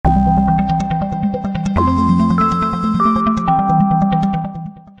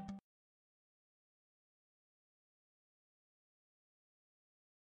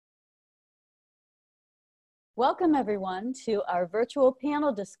Welcome everyone to our virtual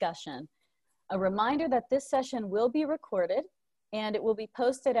panel discussion. A reminder that this session will be recorded and it will be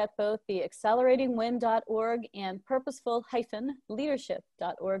posted at both the acceleratingwin.org and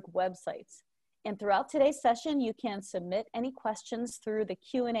purposeful-leadership.org websites. And throughout today's session, you can submit any questions through the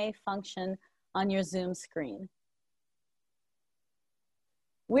Q&A function on your Zoom screen.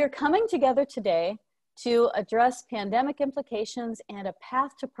 We're coming together today to address pandemic implications and a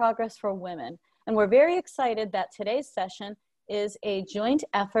path to progress for women. And we're very excited that today's session is a joint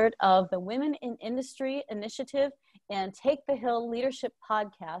effort of the Women in Industry Initiative and Take the Hill Leadership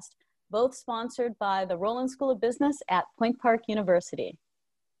Podcast, both sponsored by the Roland School of Business at Point Park University.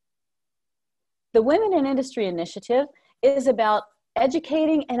 The Women in Industry Initiative is about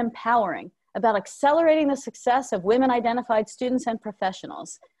educating and empowering, about accelerating the success of women-identified students and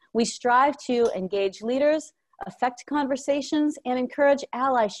professionals. We strive to engage leaders, affect conversations, and encourage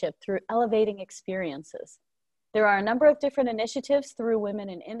allyship through elevating experiences. There are a number of different initiatives through Women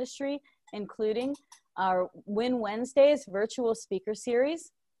in Industry, including our Win Wednesdays virtual speaker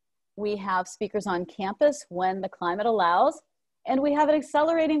series. We have speakers on campus when the climate allows, and we have an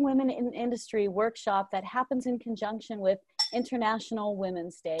Accelerating Women in Industry workshop that happens in conjunction with International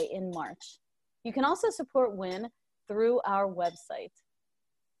Women's Day in March. You can also support WIN through our website.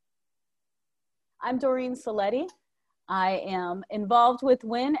 I'm Doreen Saletti. I am involved with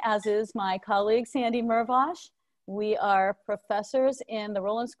WIN, as is my colleague Sandy Mervosh. We are professors in the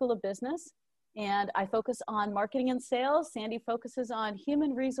Roland School of Business, and I focus on marketing and sales. Sandy focuses on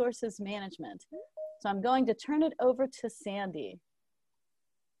human resources management. So I'm going to turn it over to Sandy.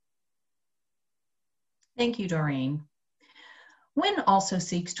 Thank you, Doreen. WIN also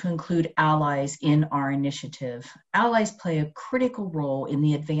seeks to include allies in our initiative. Allies play a critical role in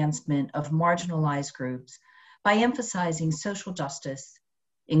the advancement of marginalized groups by emphasizing social justice,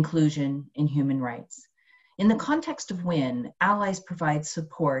 inclusion, and human rights. In the context of WIN, allies provide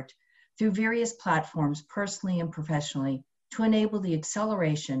support through various platforms, personally and professionally, to enable the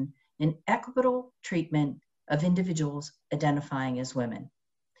acceleration and equitable treatment of individuals identifying as women.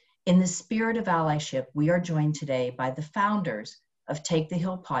 In the spirit of allyship, we are joined today by the founders of Take the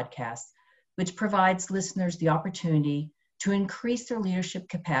Hill podcast, which provides listeners the opportunity to increase their leadership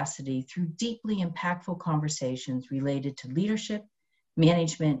capacity through deeply impactful conversations related to leadership,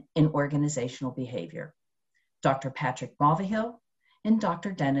 management, and organizational behavior. Dr. Patrick Mulvihill and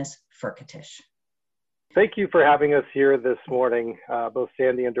Dr. Dennis Furkatish. Thank you for having us here this morning, both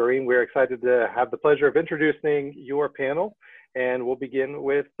Sandy and Doreen. We're excited to have the pleasure of introducing your panel, and we'll begin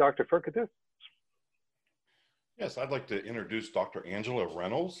with Dr. Furkatish. Yes, I'd like to introduce Dr. Angela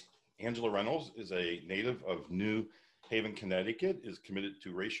Reynolds. Angela Reynolds is a native of New Haven, Connecticut, is committed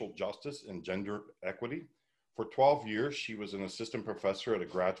to racial justice and gender equity. For 12 years, she was an assistant professor at a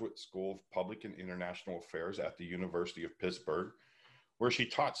graduate school of public and international affairs at the University of Pittsburgh, where she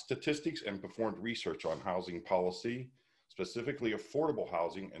taught statistics and performed research on housing policy, specifically affordable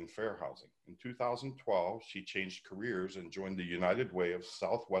housing and fair housing. In 2012, she changed careers and joined the United Way of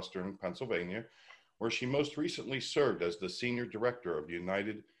Southwestern Pennsylvania, where she most recently served as the Senior Director of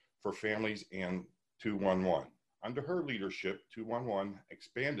United for Families and 211. Under her leadership, 211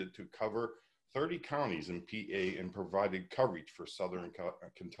 expanded to cover 30 counties in PA and provided coverage for Southern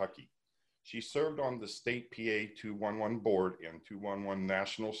Kentucky. She served on the state PA 211 board and 211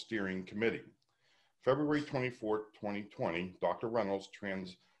 National Steering Committee. February 24, 2020, Dr. Reynolds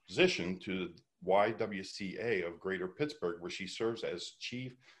transitioned to the YWCA of Greater Pittsburgh, where she serves as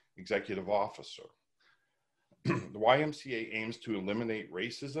Chief Executive Officer. The YMCA aims to eliminate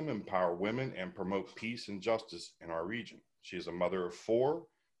racism, empower women, and promote peace and justice in our region. She is a mother of 4,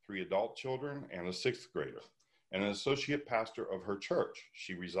 3 adult children, and a 6th grader, and an associate pastor of her church.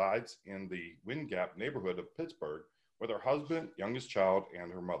 She resides in the Wind Gap neighborhood of Pittsburgh with her husband, youngest child,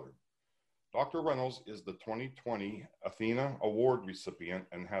 and her mother. Dr. Reynolds is the 2020 Athena Award recipient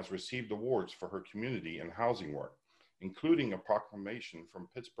and has received awards for her community and housing work, including a proclamation from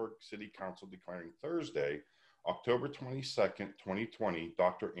Pittsburgh City Council declaring Thursday, October 22nd, 2020,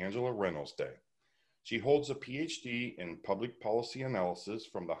 Dr. Angela Reynolds Day. She holds a PhD in Public Policy Analysis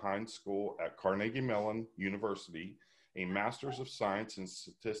from the Heinz School at Carnegie Mellon University, a Master's of Science in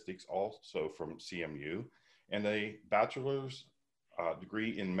Statistics also from CMU, and a bachelor's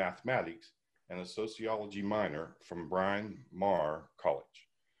degree in mathematics and a sociology minor from Bryn Mawr College.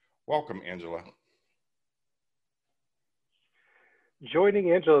 Welcome, Angela.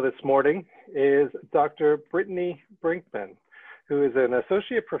 Joining Angela this morning is Dr. Brittany Brinkman, who is an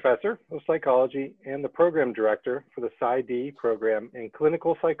associate professor of psychology and the program director for the PsyD program in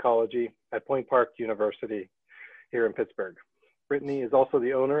clinical psychology at Point Park University here in Pittsburgh. Brittany is also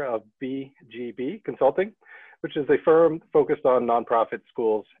the owner of BGB Consulting, which is a firm focused on nonprofit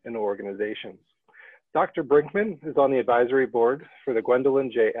schools and organizations. Dr. Brinkman is on the advisory board for the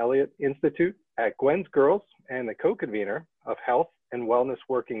Gwendolyn J. Elliott Institute at Gwen's Girls and the co-convener of Health and Wellness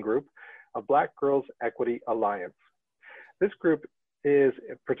Working Group of Black Girls Equity Alliance. This group is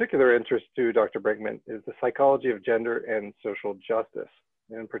of particular interest to Dr. Brinkman is the psychology of gender and social justice,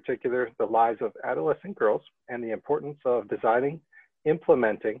 in particular, the lives of adolescent girls and the importance of designing,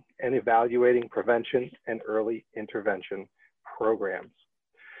 implementing, and evaluating prevention and early intervention programs.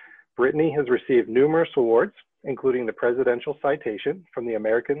 Brittany has received numerous awards, including the Presidential Citation from the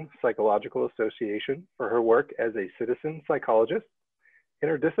American Psychological Association for her work as a citizen psychologist,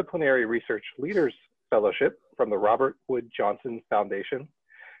 Interdisciplinary Research Leaders Fellowship from the Robert Wood Johnson Foundation.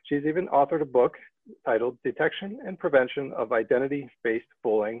 She's even authored a book titled Detection and Prevention of Identity-Based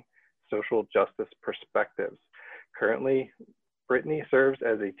Bullying, Social Justice Perspectives. Currently, Brittany serves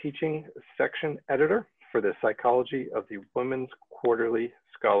as a teaching section editor for the Psychology of the Women's Quarterly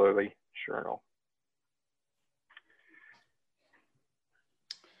Scholarly Journal.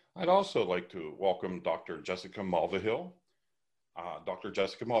 I'd also like to welcome Dr. Jessica Mulvihill. Dr.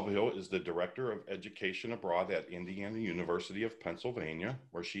 Jessica Mulvihill is the Director of Education Abroad at Indiana University of Pennsylvania,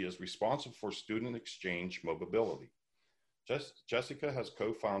 where she is responsible for student exchange mobility. Jessica has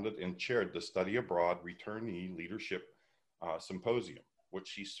co-founded and chaired the Study Abroad Returnee Leadership Symposium, which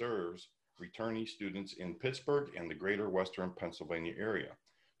she serves returnee students in Pittsburgh and the greater Western Pennsylvania area.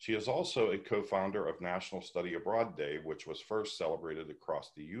 She is also a co-founder of National Study Abroad Day, which was first celebrated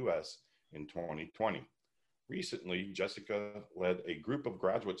across the U.S. in 2020. Recently, Jessica led a group of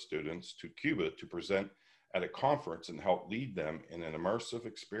graduate students to Cuba to present at a conference and help lead them in an immersive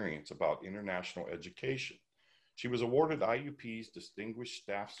experience about international education. She was awarded IUP's Distinguished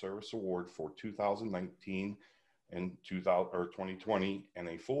Staff Service Award for 2019 and 2020 and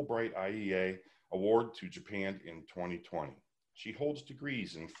a Fulbright IEA Award to Japan in 2020. She holds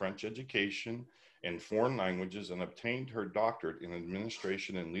degrees in French education and foreign languages and obtained her doctorate in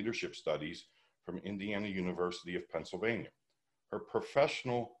administration and leadership studies from Indiana University of Pennsylvania. Her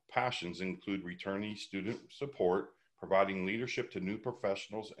professional passions include returnee student support, providing leadership to new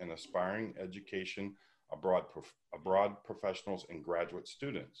professionals and aspiring education abroad professionals and graduate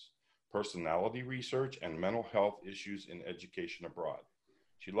students, personality research, and mental health issues in education abroad.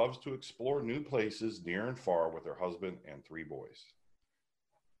 She loves to explore new places near and far with her husband and 3 boys.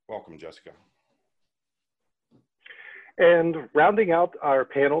 Welcome, Jessica. And rounding out our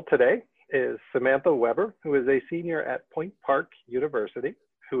panel today is Samantha Weber, who is a senior at Point Park University,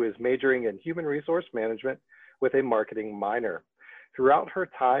 who is majoring in human resource management with a marketing minor. Throughout her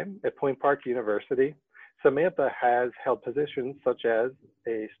time at Point Park University, Samantha has held positions such as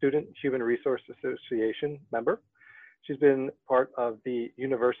a Student Human Resource Association member. She's been part of the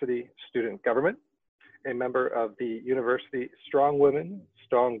University Student Government, a member of the University Strong Women,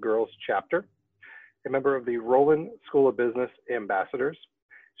 Strong Girls chapter, a member of the Roland School of Business Ambassadors.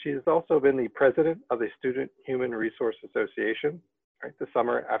 She has also been the president of the Student Human Resource Association. Right, the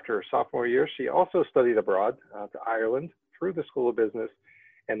summer after her sophomore year, she also studied abroad to Ireland through the School of Business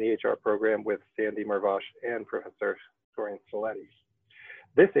and the HR program with Sandy Marvash and Professor Dorian Soletti.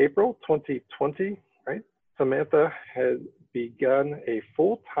 This April 2020, right, Samantha has begun a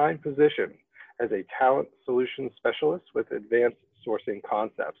full-time position as a talent solutions specialist with Advanced Sourcing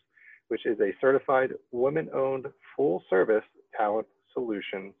Concepts, which is a certified women-owned full-service talent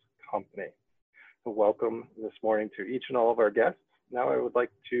solutions company. So welcome this morning to each and all of our guests. Now I would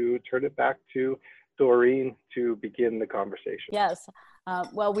like to turn it back to Doreen to begin the conversation. Yes,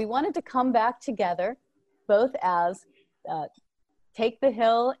 well, we wanted to come back together, both as Take the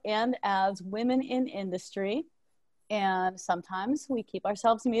Hill and as women in industry. And sometimes we keep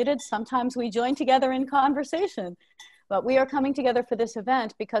ourselves muted, sometimes we join together in conversation. But we are coming together for this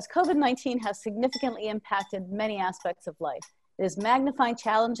event because COVID-19 has significantly impacted many aspects of life. It is magnifying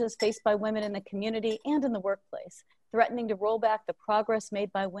challenges faced by women in the community and in the workplace, threatening to roll back the progress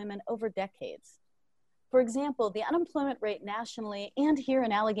made by women over decades. For example, the unemployment rate nationally and here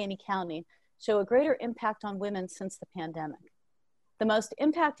in Allegheny County show a greater impact on women since the pandemic. The most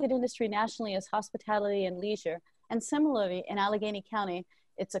impacted industry nationally is hospitality and leisure, and similarly in Allegheny County,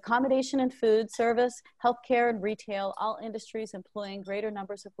 it's accommodation and food, service, healthcare, and retail, all industries employing greater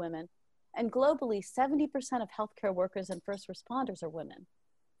numbers of women. And globally, 70% of healthcare workers and first responders are women.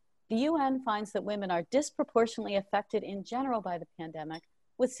 The UN finds that women are disproportionately affected in general by the pandemic,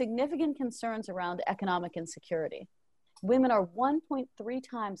 with significant concerns around economic insecurity. Women are 1.3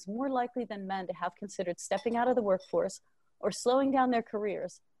 times more likely than men to have considered stepping out of the workforce or slowing down their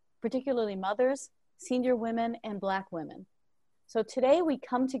careers, particularly mothers, senior women, and Black women. So today we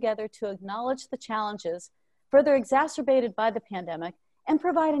come together to acknowledge the challenges further exacerbated by the pandemic, and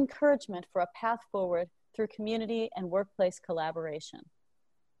provide encouragement for a path forward through community and workplace collaboration.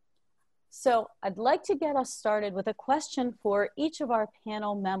 So I'd like to get us started with a question for each of our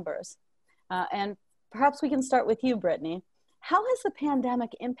panel members. And perhaps we can start with you, Brittany. How has the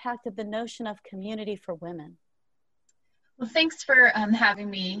pandemic impacted the notion of community for women? Well, thanks for having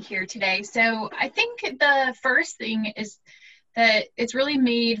me here today. So I think the first thing is that it's really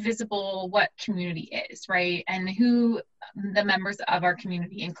made visible what community is, right? And who the members of our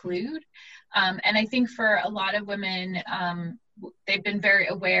community include. And I think for a lot of women, they've been very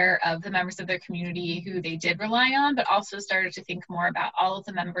aware of the members of their community who they did rely on, but also started to think more about all of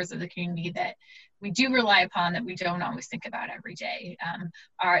the members of the community that we do rely upon that we don't always think about every day.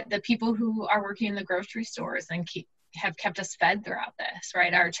 Are the people who are working in the grocery stores and have kept us fed throughout this,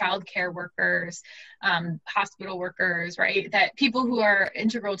 right? Our childcare workers, hospital workers, right? That people who are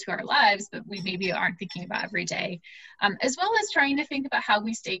integral to our lives, but we maybe aren't thinking about every day, as well as trying to think about how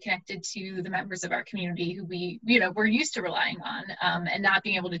we stay connected to the members of our community who we're used to relying on, and not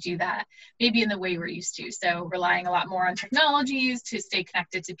being able to do that maybe in the way we're used to. So relying a lot more on technologies to stay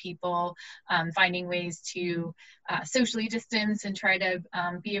connected to people, finding ways to socially distance and try to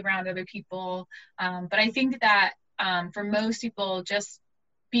be around other people. But I think that for most people, just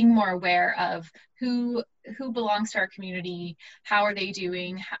being more aware of who belongs to our community, how are they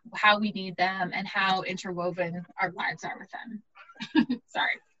doing, how we need them, and how interwoven our lives are with them.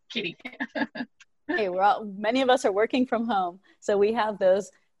 Sorry, kidding. Hey, many of us are working from home, so we have those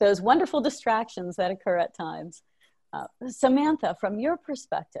wonderful distractions that occur at times. Samantha, from your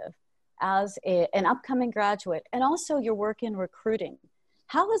perspective as an upcoming graduate, and also your work in recruiting,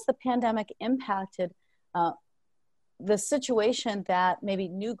 how has the pandemic impacted the situation that maybe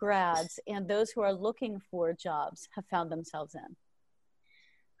new grads and those who are looking for jobs have found themselves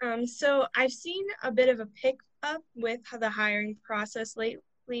in? So I've seen a bit of a pick up with the hiring process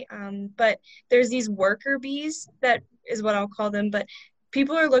lately, but there's these worker bees, that is what I'll call them, but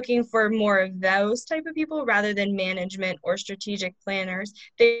people are looking for more of those type of people rather than management or strategic planners.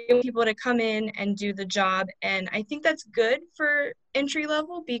 They want people to come in and do the job, and I think that's good for entry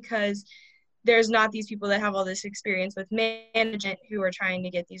level because there's not these people that have all this experience with management who are trying to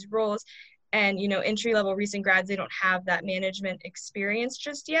get these roles. And, entry-level recent grads, they don't have that management experience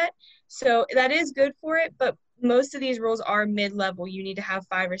just yet. So that is good for it, but most of these roles are mid-level. You need to have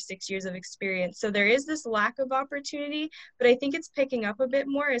 5 or 6 years of experience. So there is this lack of opportunity, but I think it's picking up a bit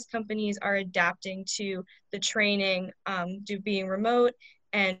more as companies are adapting to the training, to being remote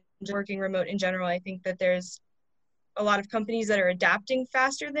and working remote in general. I think that there's a lot of companies that are adapting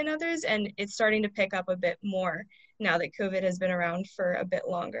faster than others, and it's starting to pick up a bit more now that COVID has been around for a bit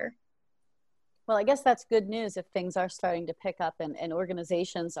longer. Well, I guess that's good news if things are starting to pick up and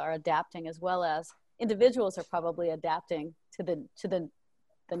organizations are adapting, as well as individuals are probably adapting to the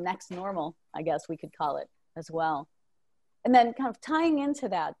next normal, I guess we could call it as well. And then kind of tying into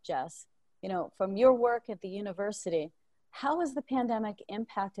that, Jess, from your work at the university, how has the pandemic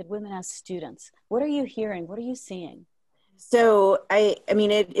impacted women as students? What are you hearing? What are you seeing? So I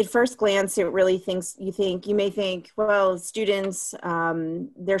mean, at first glance, it really you may think, well, students,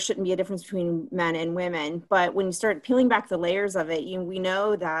 there shouldn't be a difference between men and women. But when you start peeling back the layers of it, we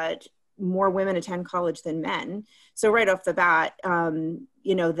know that more women attend college than men. So right off the bat,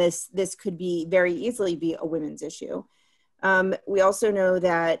 this could be very easily be a women's issue. We also know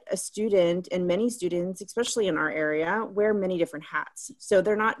that a student, and many students, especially in our area, wear many different hats. So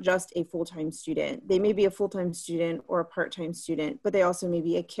they're not just a full-time student. They may be a full-time student or a part-time student, but they also may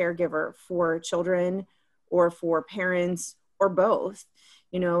be a caregiver for children or for parents or both.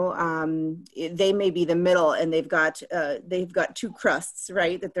 They may be the middle, and they've got 2 crusts,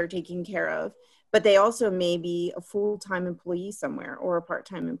 right, that they're taking care of. But they also may be a full-time employee somewhere or a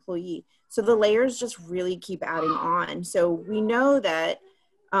part-time employee. So the layers just really keep adding on. So we know that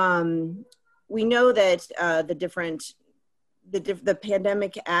the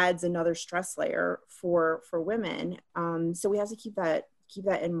pandemic adds another stress layer for women. So we have to keep that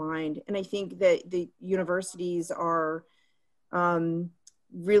in mind. And I think that the universities are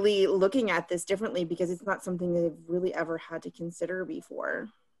really looking at this differently because it's not something they've really ever had to consider before.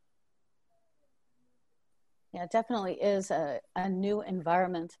 Yeah, it definitely is a new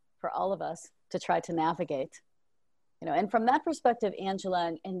environment for all of us to try to navigate. And from that perspective,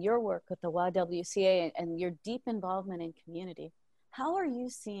 Angela, and your work with the YWCA and your deep involvement in community, how are you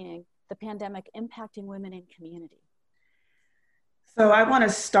seeing the pandemic impacting women in community? So I want to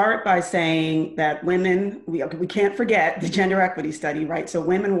start by saying that women, we can't forget the gender equity study, right? So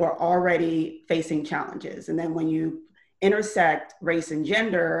women were already facing challenges. And then when you intersect race and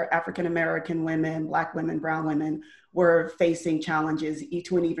gender, African American women, Black women, brown women were facing challenges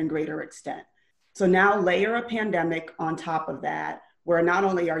to an even greater extent. So now layer a pandemic on top of that, where not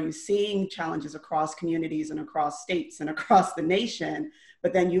only are you seeing challenges across communities and across states and across the nation,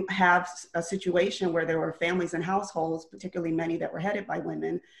 but then you have a situation where there were families and households, particularly many that were headed by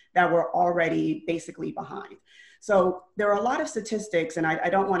women, that were already basically behind. So there are a lot of statistics, and I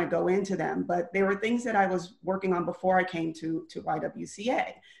don't want to go into them, but there were things that I was working on before I came to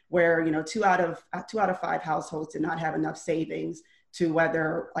YWCA, where, you know, two out of 5 households did not have enough savings to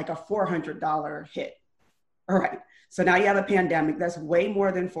weather like a $400 hit. All right. So now you have a pandemic that's way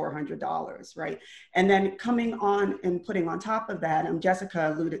more than $400, right? And then coming on and putting on top of that,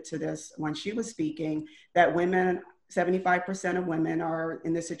 Jessica alluded to this when she was speaking, that women, 75% of women are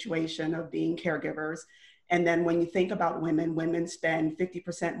in the situation of being caregivers. And then when you think about women, women spend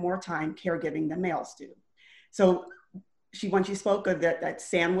 50% more time caregiving than males do. So when she spoke of that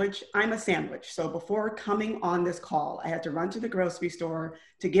sandwich, I'm a sandwich. So before coming on this call, I had to run to the grocery store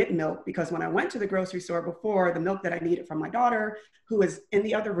to get milk, because when I went to the grocery store before, the milk that I needed from my daughter, who was in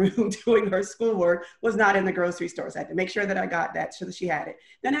the other room doing her schoolwork, was not in the grocery store. So I had to make sure that I got that so that she had it.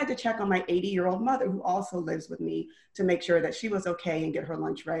 Then I had to check on my 80-year-old mother, who also lives with me, to make sure that she was okay and get her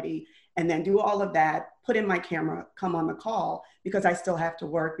lunch ready. And then do all of that, put in my camera, come on the call, because I still have to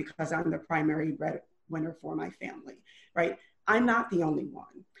work because I'm the primary breadwinner for my family, right? I'm not the only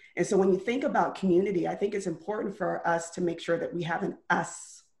one. And so when you think about community, I think it's important for us to make sure that we have an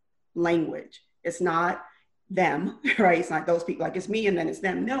us language. It's not them, right? It's not those people, like it's me and then it's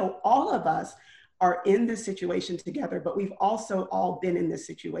them. No, all of us are in this situation together, but we've also all been in this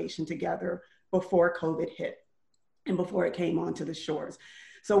situation together before COVID hit and before it came onto the shores.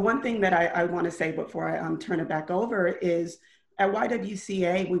 So one thing that I want to say before I turn it back over is, at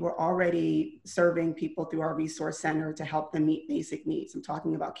YWCA, we were already serving people through our resource center to help them meet basic needs. I'm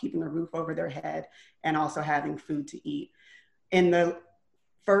talking about keeping a roof over their head and also having food to eat. In the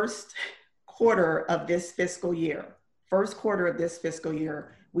first quarter of this fiscal year,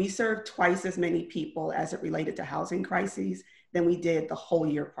 we served twice as many people as it related to housing crises than we did the whole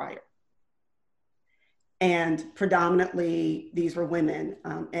year prior. And predominantly, these were women.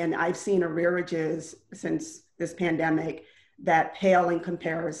 And I've seen arrearages since this pandemic that pale in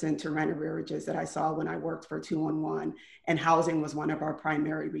comparison to rent arrearages that I saw when I worked for 211, and housing was one of our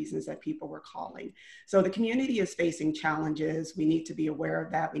primary reasons that people were calling. So the community is facing challenges. We need to be aware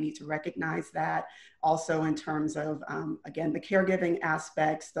of that. We need to recognize that. Also in terms of, again, the caregiving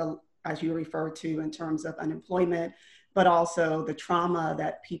aspects, as you refer to in terms of unemployment, but also the trauma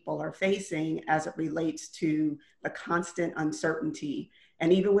that people are facing as it relates to the constant uncertainty.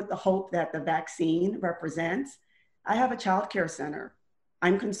 And even with the hope that the vaccine represents, I have a childcare center.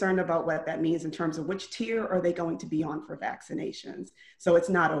 I'm concerned about what that means in terms of which tier are they going to be on for vaccinations. So it's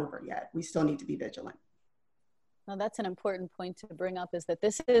not over yet. We still need to be vigilant. Well, that's an important point to bring up, is that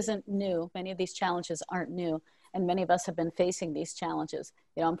this isn't new. Many of these challenges aren't new, and many of us have been facing these challenges.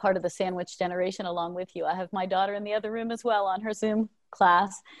 You know, I'm part of the sandwich generation along with you. I have my daughter in the other room as well on her Zoom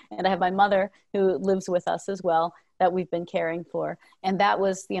class, and I have my mother who lives with us as well, that we've been caring for. And that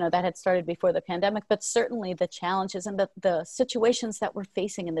was, you know, that had started before the pandemic, but certainly the challenges and the situations that we're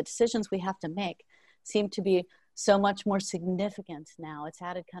facing and the decisions we have to make seem to be so much more significant now. It's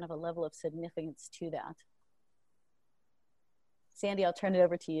added kind of a level of significance to that. Sandy, I'll turn it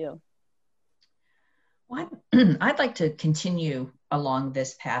over to you. Well, I'd like to continue along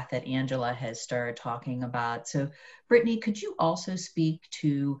this path that Angela has started talking about. So Brittany, could you also speak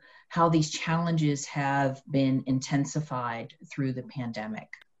to how these challenges have been intensified through the pandemic?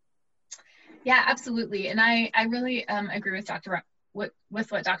 Yeah, absolutely. And I really agree with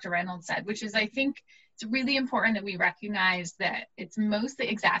what Dr. Reynolds said, which is, I think it's really important that we recognize that it's mostly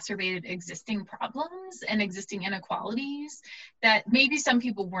exacerbated existing problems and existing inequalities that maybe some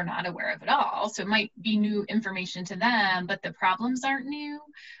people were not aware of at all. So it might be new information to them, but the problems aren't new,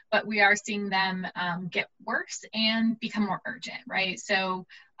 but we are seeing them get worse and become more urgent, right? So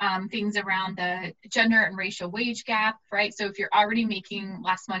things around the gender and racial wage gap, right? So if you're already making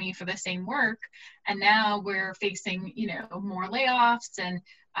less money for the same work, and now we're facing, you know, more layoffs, and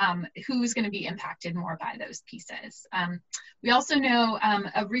who's going to be impacted more by those pieces. We also know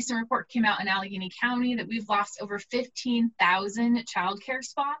a recent report came out in Allegheny County that we've lost over 15,000 childcare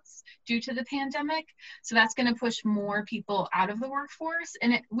spots due to the pandemic. So that's going to push more people out of the workforce.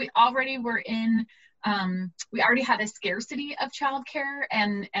 And we already had a scarcity of childcare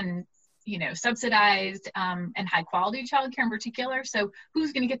and you know, subsidized and high quality childcare in particular. So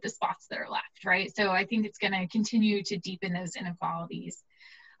who's going to get the spots that are left, right? So I think it's going to continue to deepen those inequalities.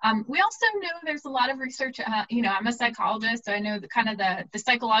 We also know there's a lot of research, I'm a psychologist, so I know the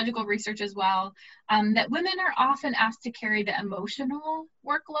psychological research as well, that women are often asked to carry the emotional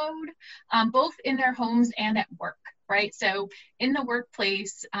workload, both in their homes and at work, right? So in the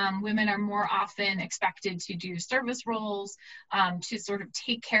workplace, women are more often expected to do service roles, to sort of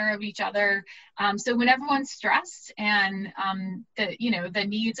take care of each other. So when everyone's stressed and the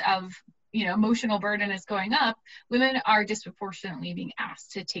needs of emotional burden is going up, women are disproportionately being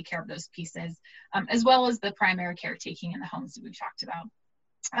asked to take care of those pieces, as well as the primary caretaking in the homes that we've talked about.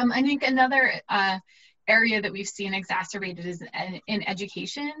 I think another area that we've seen exacerbated is in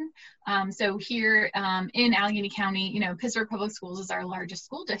education. So here in Allegheny County, Pittsburgh Public Schools is our largest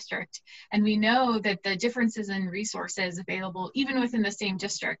school district, and we know that the differences in resources available even within the same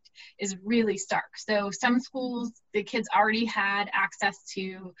district is really stark. So some schools, the kids already had access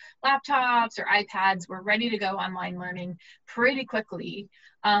to laptops or iPads, were ready to go online learning pretty quickly.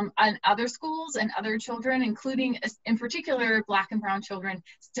 On other schools and other children, including in particular Black and Brown children,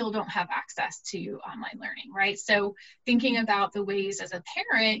 still don't have access to online learning, right? So thinking about the ways as a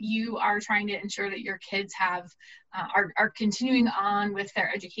parent you are trying to ensure that your kids have are continuing on with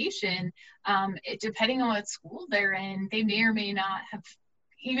their education, depending on what school they're in, they may or may not have.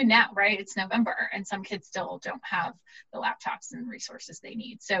 Even now, right, it's November and some kids still don't have the laptops and resources they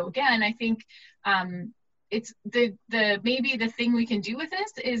need. So again, I think it's maybe the thing we can do with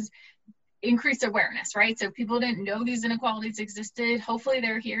this is increase awareness, right? So people didn't know these inequalities existed. Hopefully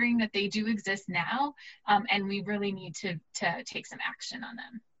they're hearing that they do exist now, and we really need to take some action on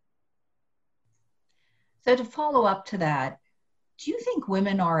them. So to follow up to that, do you think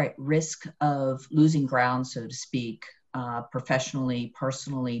women are at risk of losing ground, so to speak, professionally,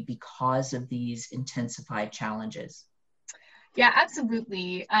 personally, because of these intensified challenges? Yeah,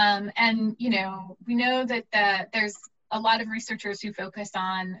 absolutely. And, we know that there's a lot of researchers who focus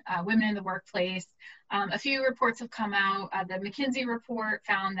on women in the workplace. A few reports have come out. The McKinsey report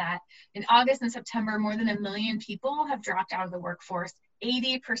found that in August and September, more than 1 million people have dropped out of the workforce.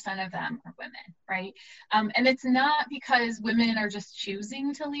 80% of them are women, right? And it's not because women are just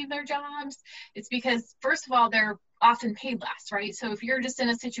choosing to leave their jobs. It's because, first of all, they're often paid less, right? So if you're just in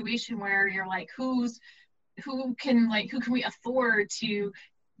a situation where you're like, who can we afford to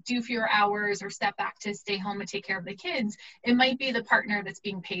do fewer hours or step back to stay home and take care of the kids, it might be the partner that's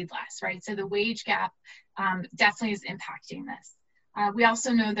being paid less, right? So the wage gap definitely is impacting this. We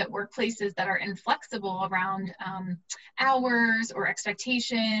also know that workplaces that are inflexible around hours or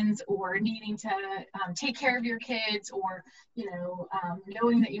expectations or needing to take care of your kids, or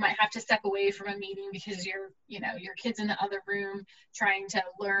knowing that you might have to step away from a meeting because your kid's in the other room trying to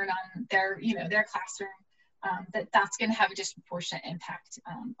learn on their classroom, that's going to have a disproportionate impact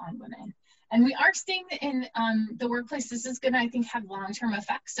on women. And we are seeing that in the workplace, this is going to, I think, have long-term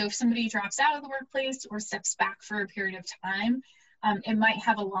effects. So if somebody drops out of the workplace or steps back for a period of time, it might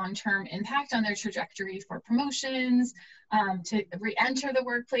have a long-term impact on their trajectory for promotions, to re-enter the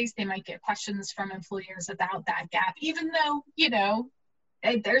workplace. They might get questions from employers about that gap, even though,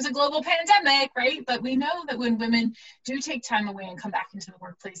 there's a global pandemic, right? But we know that when women do take time away and come back into the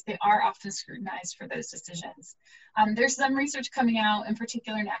workplace, they are often scrutinized for those decisions. There's some research coming out, in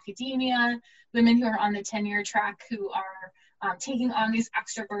particular in academia, women who are on the tenure track who are taking on these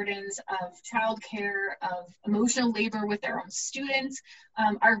extra burdens of childcare, of emotional labor with their own students,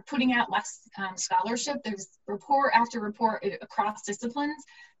 are putting out less scholarship. There's report after report across disciplines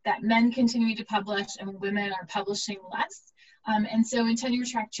that men continue to publish and women are publishing less. And so in tenure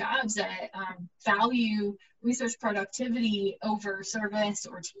track jobs that value research productivity over service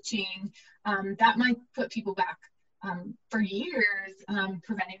or teaching, that might put people back for years,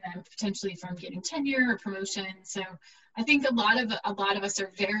 preventing them potentially from getting tenure or promotion. So I think a lot of us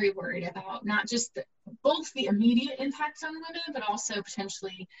are very worried about not just both the immediate impacts on women, but also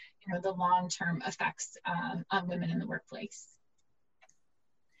potentially, the long-term effects on women in the workplace.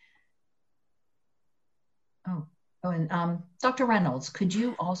 And Dr. Reynolds, could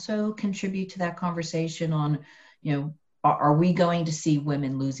you also contribute to that conversation on, are we going to see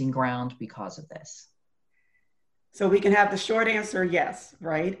women losing ground because of this? So we can have the short answer, yes,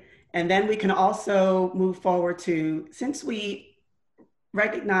 right? And then we can also move forward to, since we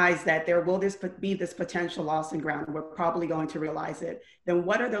recognize that there will be this potential loss in ground, we're probably going to realize it, then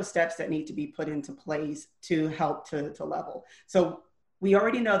what are those steps that need to be put into place to help to level? So we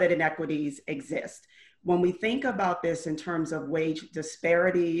already know that inequities exist. When we think about this in terms of wage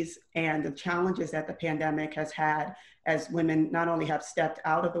disparities and the challenges that the pandemic has had as women not only have stepped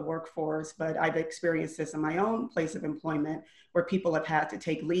out of the workforce, but I've experienced this in my own place of employment where people have had to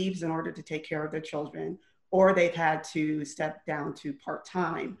take leaves in order to take care of their children, or they've had to step down to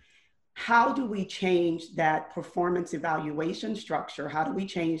part-time. How do we change that performance evaluation structure? How do we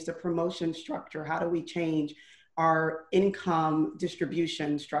change the promotion structure? How do we change our income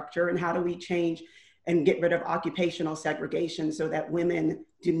distribution structure? And how do we change and get rid of occupational segregation so that women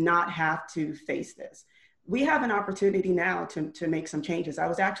do not have to face this? We have an opportunity now to make some changes. I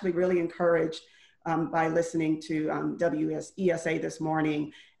was actually really encouraged by listening to WESA this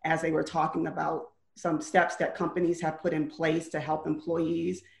morning as they were talking about some steps that companies have put in place to help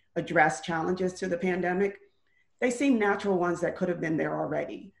employees address challenges to the pandemic. They seem natural ones that could have been there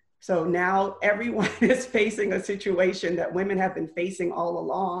already. So now everyone is facing a situation that women have been facing all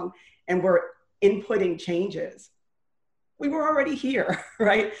along, and we're inputting changes. We were already here,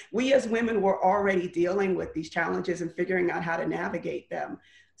 right? We as women were already dealing with these challenges and figuring out how to navigate them.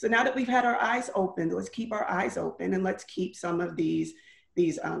 So now that we've had our eyes open, let's keep our eyes open and let's keep some of these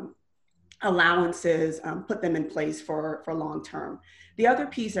allowances, put them in place for long term. The other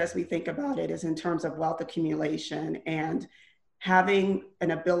piece as we think about it is in terms of wealth accumulation and having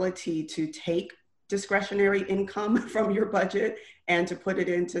an ability to take discretionary income from your budget and to put it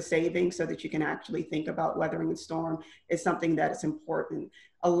into savings so that you can actually think about weathering the storm is something that is important.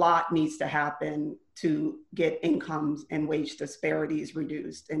 A lot needs to happen to get incomes and wage disparities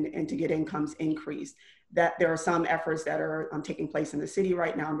reduced and to get incomes increased. That there are some efforts that are taking place in the city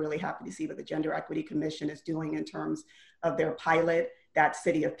right now. I'm really happy to see what the Gender Equity Commission is doing in terms of their pilot. That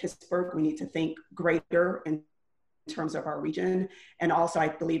city of Pittsburgh, we need to think greater in terms of our region. And also I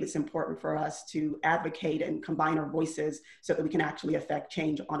believe it's important for us to advocate and combine our voices so that we can actually affect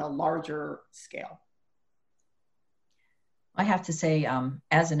change on a larger scale. I have to say,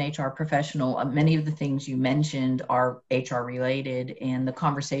 as an HR professional, many of the things you mentioned are HR related, and the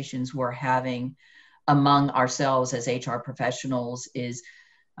conversations we're having among ourselves as HR professionals is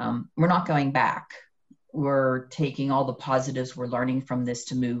we're not going back. We're taking all the positives we're learning from this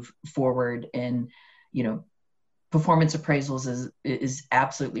to move forward. And, you know, performance appraisals is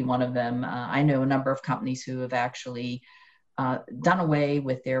absolutely one of them. I know a number of companies who have actually done away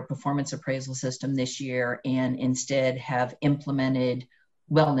with their performance appraisal system this year and instead have implemented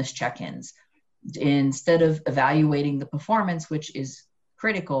wellness check-ins. Instead of evaluating the performance, which is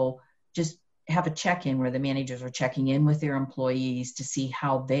critical, just have a check-in where the managers are checking in with their employees to see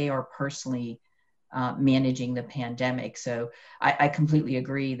how they are personally managing the pandemic. So I completely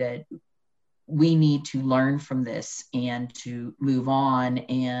agree that we need to learn from this and to move on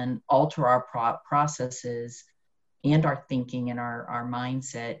and alter our processes and our thinking and our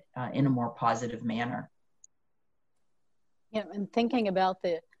mindset in a more positive manner. Yeah, and thinking about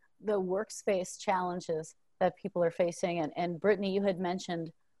the workspace challenges that people are facing, and Brittany, you had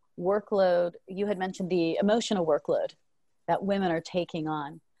mentioned workload, you had mentioned the emotional workload that women are taking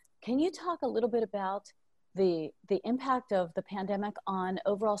on. Can you talk a little bit about the impact of the pandemic on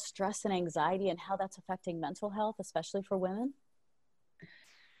overall stress and anxiety and how that's affecting mental health, especially for women?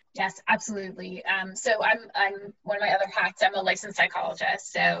 Yes, absolutely. So I'm one of my other hats, I'm a licensed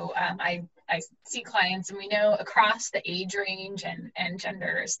psychologist. So I see clients, and we know across the age range and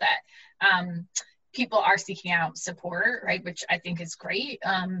genders that people are seeking out support, right? Which I think is great.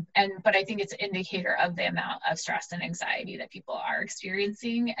 But I think it's an indicator of the amount of stress and anxiety that people are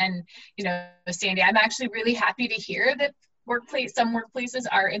experiencing. And, you know, Sandy, I'm actually really happy to hear that some workplaces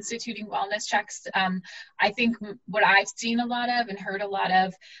are instituting wellness checks. I think what I've seen a lot of and heard a lot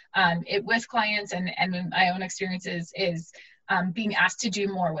of it with clients and in my own experiences is being asked to do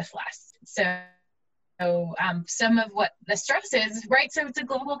more with less. So some of what the stress is, right? So it's a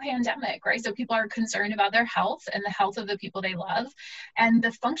global pandemic, right? So people are concerned about their health and the health of the people they love. And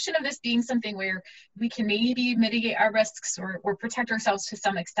the function of this being something where we can maybe mitigate our risks or protect ourselves to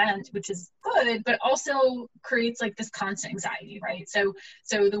some extent, which is good, but also creates like this constant anxiety, right? So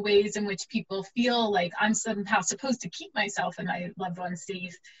the ways in which people feel like I'm somehow supposed to keep myself and my loved ones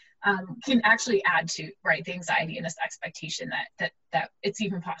safe can actually add to, right, the anxiety and this expectation that it's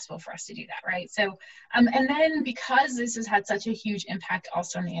even possible for us to do that, right? So, and then because this has had such a huge impact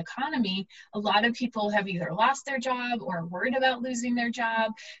also on the economy, a lot of people have either lost their job or worried about losing their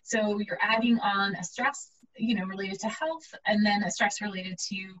job. So you're adding on a stress, you know, related to health, and then a stress related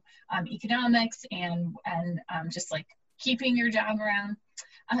to economics and just like keeping your job around.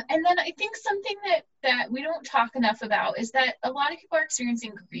 And then I think something that we don't talk enough about is that a lot of people are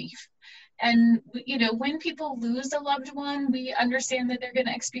experiencing grief. you know, when people lose a loved one, we understand that they're going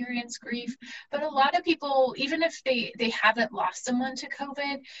to experience grief. But a lot of people, even if they haven't lost someone to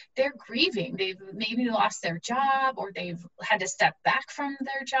COVID, they're grieving. They've maybe lost their job, or they've had to step back from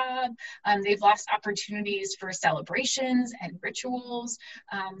their job. They've lost opportunities for celebrations and rituals.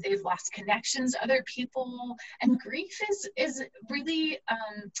 They've lost connections to other people, and grief is really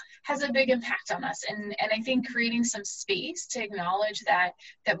has a big impact on us. And I think creating some space to acknowledge that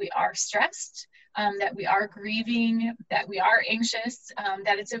we are stressed, that we are grieving, that we are anxious,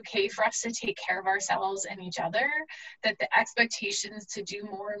 that it's okay for us to take care of ourselves and each other, that the expectations to do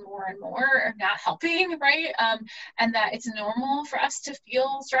more and more and more are not helping, right? And that it's normal for us to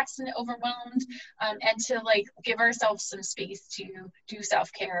feel stressed and overwhelmed, and to like give ourselves some space to do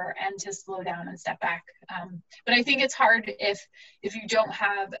self-care and to slow down and step back. But I think it's hard if you don't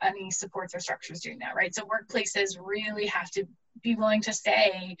have any supports or structures doing that, right? So workplaces really have to be willing to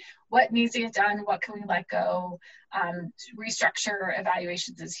say what needs to get done, what can we let go. Restructure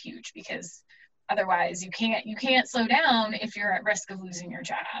evaluations is huge, because otherwise you can't slow down if you're at risk of losing your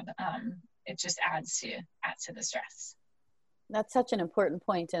job. It just adds to the stress. That's such an important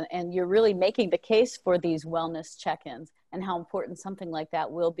point, and you're really making the case for these wellness check-ins and how important something like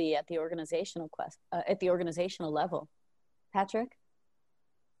that will be at the organizational level. Patrick?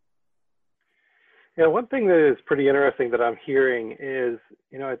 Yeah, one thing that is pretty interesting that I'm hearing is,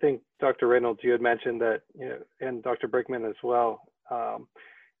 you know, I think Dr. Reynolds, you had mentioned that, you know, and Dr. Brinkman as well,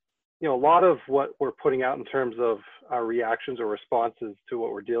 you know, a lot of what we're putting out in terms of our reactions or responses to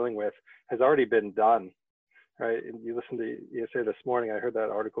what we're dealing with has already been done, right? And you listened to ESA this morning, I heard that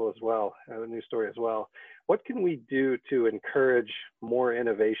article as well, the news story as well. What can we do to encourage more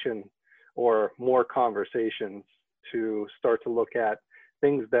innovation or more conversations to start to look at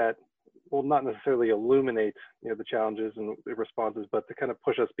things that will not necessarily illuminate, you know, the challenges and the responses, but to kind of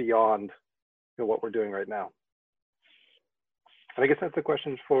push us beyond, you know, what we're doing right now? And I guess that's a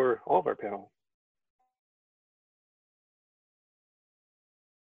question for all of our panel.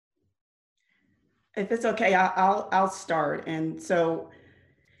 If it's okay, I'll start. And so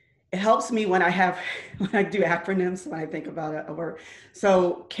it helps me when I do acronyms, when I think about a word.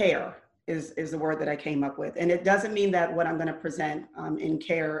 So CARE is the word that I came up with. And it doesn't mean that what I'm going to present in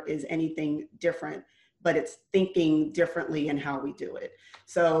CARE is anything different, but it's thinking differently in how we do it.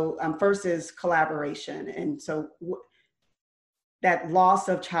 So first is collaboration. And so that loss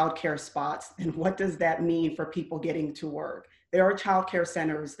of childcare spots, and what does that mean for people getting to work? There are childcare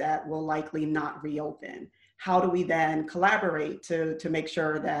centers that will likely not reopen. How do we then collaborate to make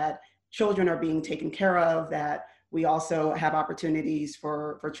sure that children are being taken care of, that we also have opportunities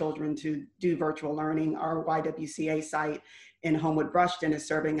for children to do virtual learning? Our YWCA site in Homewood Brushton is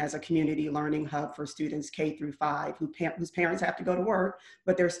serving as a community learning hub for students K through 5 whose parents have to go to work,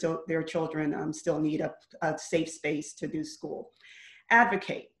 but their children still need a safe space to do school.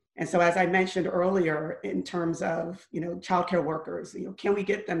 Advocate. And so, as I mentioned earlier, in terms of, you know, childcare workers, you know, can we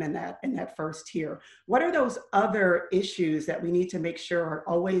get them in that first tier? What are those other issues that we need to make sure are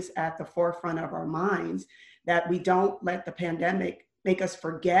always at the forefront of our minds, that we don't let the pandemic make us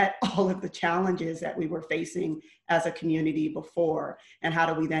forget all of the challenges that we were facing as a community before? And how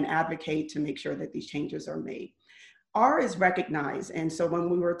do we then advocate to make sure that these changes are made? R is recognize. And so when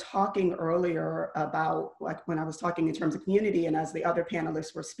we were talking earlier about, like when I was talking in terms of community and as the other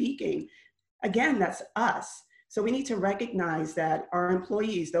panelists were speaking, again, that's us. So we need to recognize that our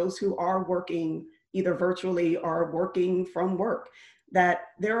employees, those who are working either virtually or working from work, that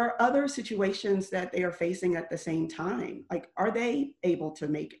there are other situations that they are facing at the same time. Like, are they able to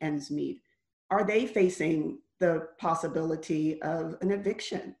make ends meet? Are they facing the possibility of an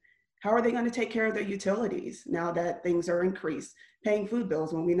eviction? How are they going to take care of their utilities now that things are increased? Paying food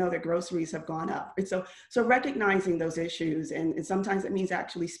bills when we know that groceries have gone up. So recognizing those issues, and sometimes it means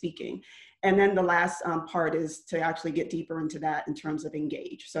actually speaking. And then the last part is to actually get deeper into that in terms of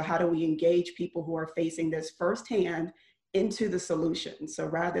engage. So how do we engage people who are facing this firsthand into the solution? So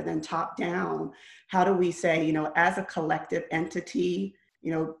rather than top down, how do we say, you know, as a collective entity,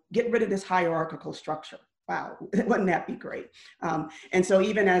 you know, get rid of this hierarchical structure? Wow, wouldn't that be great? And so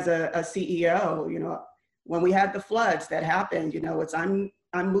even as a CEO, you know, when we had the floods that happened, you know, it's I'm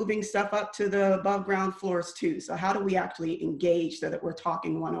moving stuff up to the above ground floors too. So how do we actually engage so that we're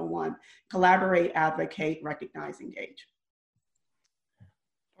talking one-on-one, collaborate, advocate, recognize, engage?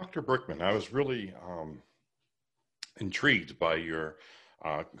 Dr. Brinkman, I was really intrigued by your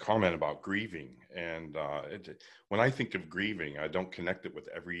comment about grieving. And when I think of grieving, I don't connect it with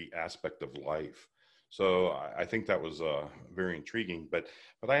every aspect of life. So I think that was very intriguing, but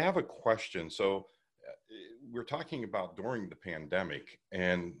I have a question. So we're talking about during the pandemic,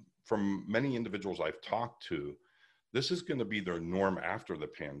 and from many individuals I've talked to, this is going to be their norm after the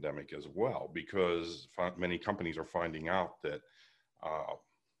pandemic as well, because many companies are finding out that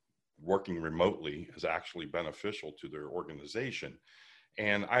working remotely is actually beneficial to their organization.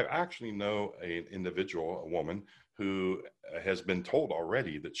 And I actually know an individual, a woman, who has been told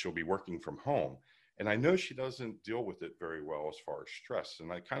already that she'll be working from home. And I know she doesn't deal with it very well as far as stress.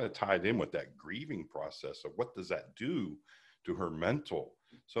 And I kind of tied in with that grieving process of what does that do to her mental.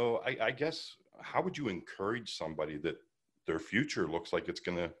 So I guess, how would you encourage somebody that their future looks like it's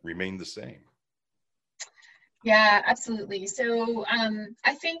going to remain the same? Yeah, absolutely. So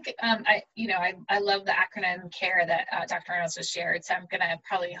I think, I love the acronym CARE that Dr. Reynolds just shared. So I'm going to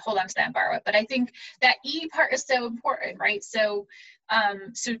probably hold on to that and borrow it. But I think that E part is so important, right? So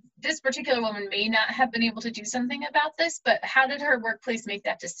this particular woman may not have been able to do something about this, but how did her workplace make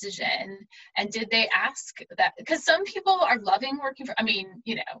that decision? And did they ask that? Because some people are loving working from,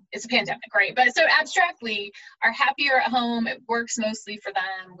 it's a pandemic, right? But so abstractly are happier at home. It works mostly for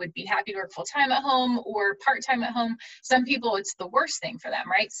them, would be happy to work full time at home or part time at home. Some people, it's the worst thing for them,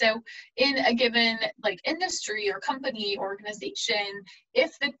 right? So in a given industry or company organization,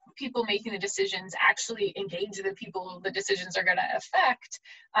 if the people making the decisions actually engage the people the decisions are going to affect,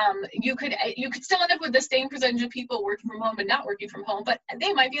 you could still end up with the same percentage of people working from home and not working from home, but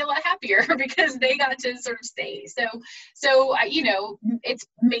they might be a lot happier because they got to sort of stay. So it's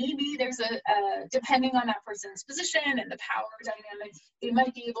maybe there's a depending on that person's position and the power dynamics, they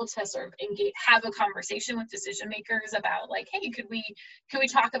might be able to sort of have a conversation with decision makers about hey, could we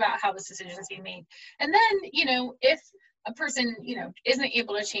talk about how this decision is being made? And then if a person isn't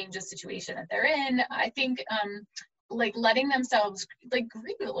able to change the situation that they're in, I think letting themselves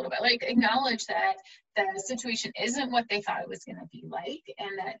grieve a little bit, acknowledge that the situation isn't what they thought it was going to be like,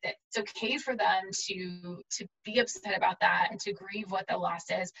 and that it's okay for them to be upset about that and to grieve what the loss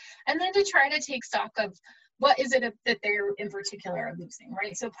is, and then to try to take stock of what is it that they're in particular are losing,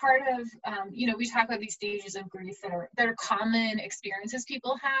 right? So part of, we talk about these stages of grief that are common experiences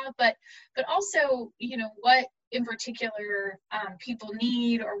people have, but also, what in particular people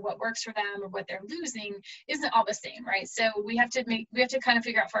need or what works for them or what they're losing isn't all the same, right? So we have to kind of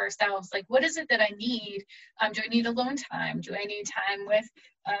figure out for ourselves, what is it that I need? Do I need alone time? Do I need time with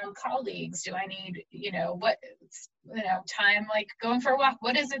colleagues? Do I need, time going for a walk?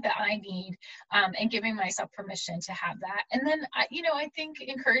 What is it that I need? And giving myself permission to have that. And then, I think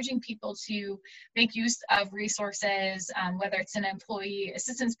encouraging people to make use of resources, whether it's an employee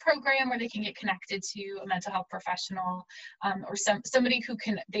assistance program where they can get connected to a mental health professional, or somebody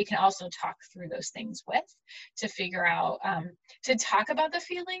they can also talk through those things with, to figure out, to talk about the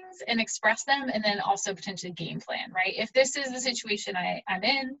feelings and express them, and then also potentially game plan, right? If this is the situation I'm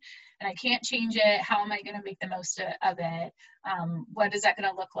in and I can't change it, how am I going to make the most of it? What is that going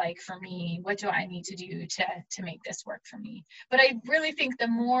to look like for me? What do I need to do to make this work for me? But I really think the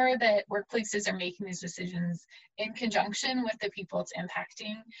more that workplaces are making these decisions in conjunction with the people it's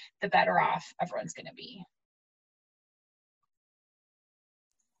impacting, the better off everyone's going to be.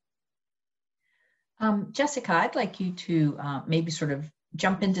 Jessica, I'd like you to maybe sort of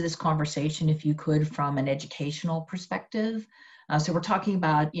jump into this conversation, if you could, from an educational perspective. So we're talking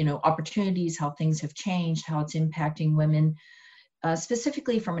about, opportunities, how things have changed, how it's impacting women.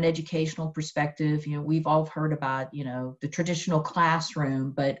 Specifically from an educational perspective, we've all heard about, the traditional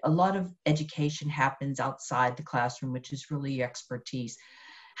classroom, but a lot of education happens outside the classroom, which is really your expertise.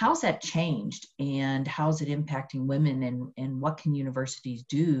 How's that changed, and how's it impacting women, and what can universities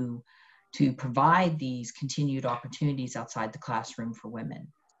do to provide these continued opportunities outside the classroom for women?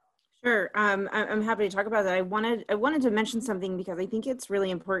 Sure, I'm happy to talk about that. I wanted to mention something because I think it's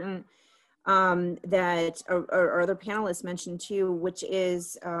really important that our other panelists mentioned too, which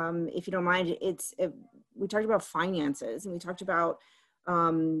is, if you don't mind, we talked about finances and we talked about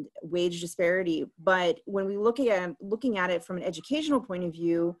wage disparity, but when we looking at it from an educational point of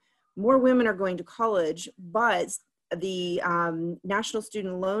view, more women are going to college, but the national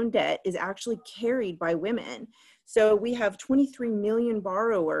student loan debt is actually carried by women. So we have 23 million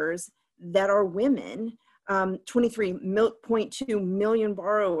borrowers that are women. 23.2 million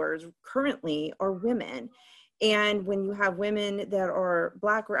borrowers currently are women. And when you have women that are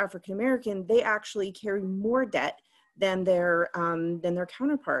Black or African American, they actually carry more debt than their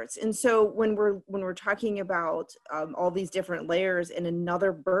counterparts. And so when we're talking about all these different layers and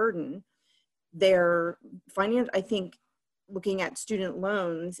another burden, their finance, I think, looking at student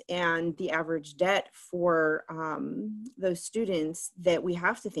loans and the average debt for those students, that we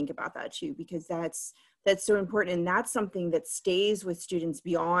have to think about that too, because that's so important. And that's something that stays with students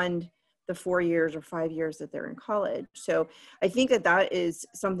beyond the 4 years or 5 years that they're in college. So I think that that is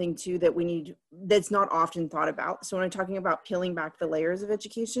something too that we need, that's not often thought about. So when I'm talking about peeling back the layers of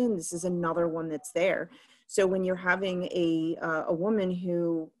education, this is another one that's there. So when you're having a woman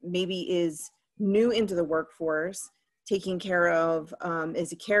who maybe is new into the workforce, taking care of,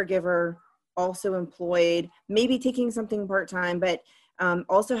 as a caregiver, also employed, maybe taking something part-time, but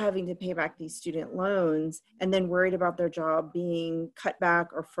also having to pay back these student loans, and then worried about their job being cut back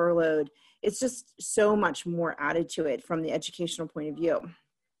or furloughed. It's just so much more added to it from the educational point of view.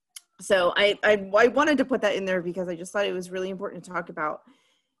 So I wanted to put that in there because I just thought it was really important to talk about,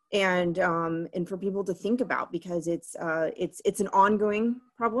 and for people to think about, because it's an ongoing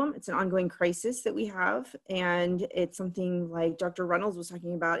problem. It's an ongoing crisis that we have, and it's something like Dr. Reynolds was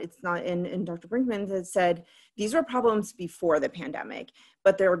talking about. It's not, and Dr. Brinkman has said these were problems before the pandemic,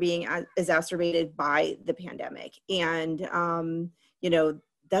 but they're being exacerbated by the pandemic. And you know,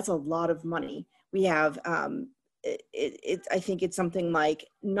 that's a lot of money. We have I think it's something like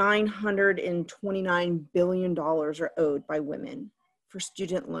 $929 billion are owed by women for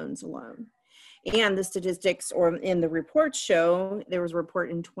student loans alone. And the statistics or in the reports show, there was a report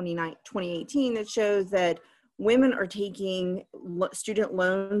in 2018 that shows that women are taking student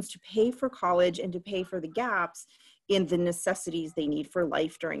loans to pay for college and to pay for the gaps in the necessities they need for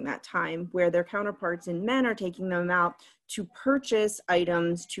life during that time, where their counterparts in men are taking them out to purchase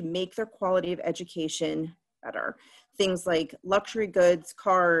items to make their quality of education better. Things like luxury goods,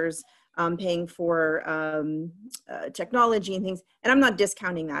 cars, paying for technology and things. And I'm not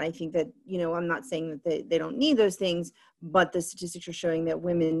discounting that. I think that, you know, I'm not saying that they don't need those things, but the statistics are showing that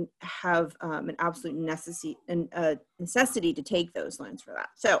women have an absolute necessity to take those loans for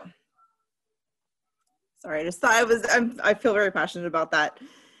that. So, sorry, I just thought I feel very passionate about that.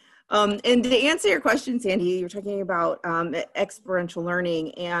 And to answer your question, Sandy, you're talking about experiential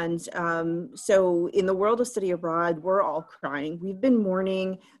learning. And so in the world of study abroad, we're all crying. We've been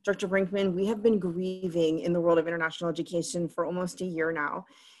mourning. Dr. Brinkman, we have been grieving in the world of international education for almost a year now.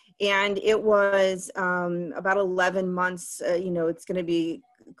 And it was about 11 months, you know, it's going to be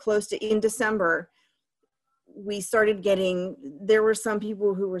close to in December. We started getting, there were some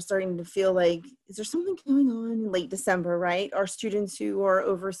people who were starting to feel like, is there something going on in late December, right? Our students who are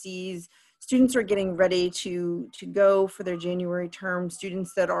overseas, students are getting ready to go for their January term,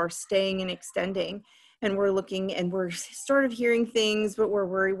 students that are staying and extending. And we're looking and we're started hearing things, but we're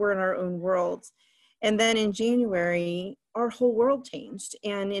worried, we're in our own worlds. And then in January, our whole world changed,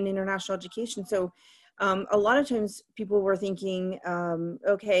 and in international education. So a lot of times people were thinking,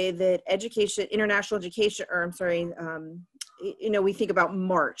 okay, that education, international education, or I'm sorry, you know, we think about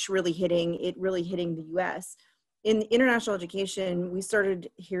March really hitting the US. In international education, we started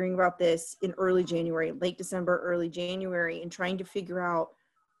hearing about this in early January, late December, early January, and trying to figure out,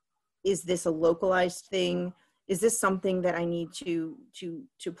 is this a localized thing? Is this something that I need to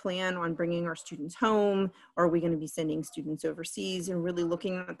plan on bringing our students home? Or are we going to be sending students overseas, and really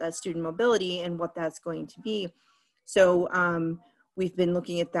looking at that student mobility and what that's going to be? So we've been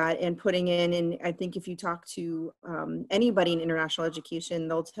looking at that and putting in, and I think if you talk to anybody in international education,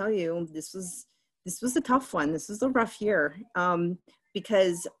 they'll tell you this was a tough one. This was a rough year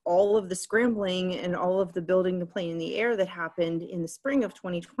because all of the scrambling and all of the building the plane in the air that happened in the spring of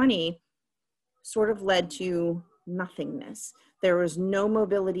 2020 sort of led to nothingness. There was no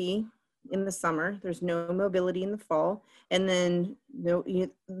mobility in the summer. There's no mobility in the fall. And then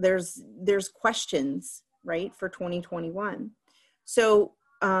there's questions, right, for 2021. So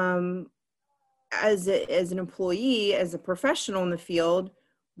as an employee, as a professional in the field,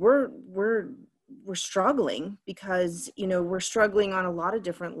 we're struggling because, you know, we're struggling on a lot of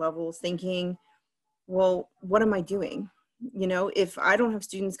different levels, thinking, well, what am I doing? You know, if I don't have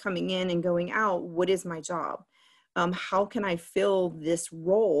students coming in and going out, what is my job? How can I fill this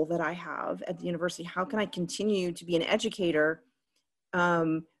role that I have at the university? How can I continue to be an educator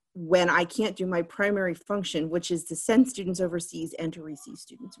when I can't do my primary function, which is to send students overseas and to receive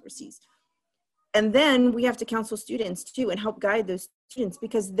students overseas? And then we have to counsel students too and help guide those students,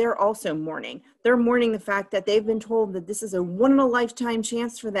 because they're also mourning. They're mourning the fact that they've been told that this is a one-in-a-lifetime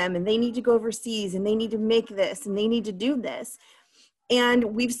chance for them, and they need to go overseas, and they need to make this, and they need to do this. And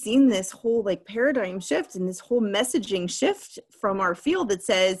we've seen this whole like paradigm shift and this whole messaging shift from our field that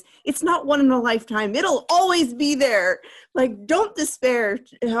says, it's not one in a lifetime, it'll always be there. Like, don't despair.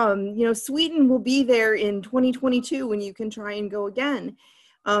 You know, Sweden will be there in 2022 when you can try and go again.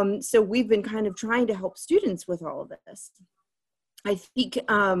 So we've been kind of trying to help students with all of this. I think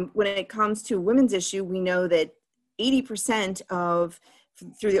when it comes to women's issue, we know that 80% of,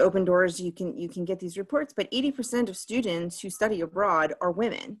 through the Open Doors, you can get these reports, but 80% of students who study abroad are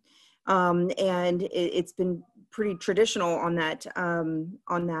women. And it's been pretty traditional on that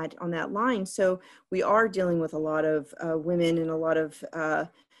line. So we are dealing with a lot of women and a lot of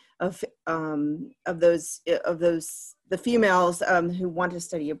the females who want to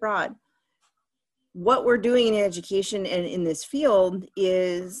study abroad. What we're doing in education and in this field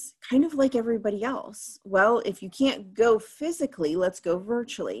is kind of like everybody else. Well, if you can't go physically, let's go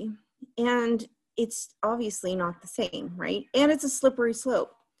virtually. And it's obviously not the same, right? And it's a slippery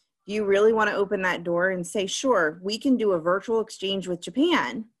slope. Do you really want to open that door and say, sure, we can do a virtual exchange with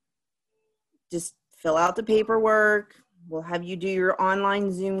Japan? Just fill out the paperwork. We'll have you do your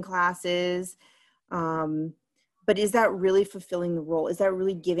online Zoom classes. But is that really fulfilling the role? Is that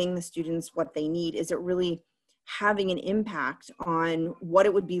really giving the students what they need? Is it really having an impact on what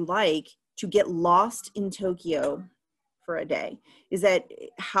it would be like to get lost in Tokyo for a day? Is that,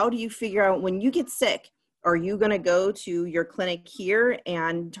 how do you figure out when you get sick, are you going to go to your clinic here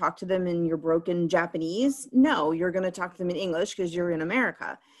and talk to them in your broken Japanese? No, you're going to talk to them in English because you're in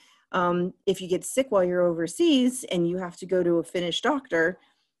America. If you get sick while you're overseas and you have to go to a Finnish doctor,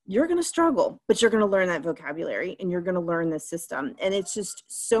 you're going to struggle, but you're going to learn that vocabulary and you're going to learn the system. And it's just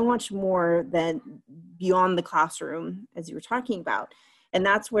so much more than beyond the classroom, as you were talking about. And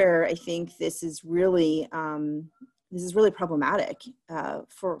that's where I think this is really problematic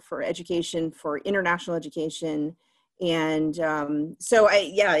for education, for international education. And so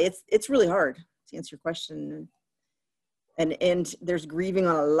it's really hard to answer your question. And there's grieving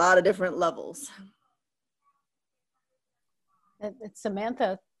on a lot of different levels.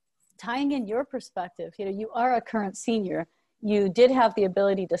 Samantha, tying in your perspective, you are a current senior. You did have the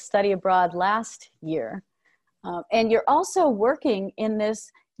ability to study abroad last year. And you're also working in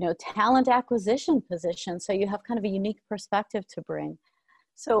this, talent acquisition position. So you have kind of a unique perspective to bring.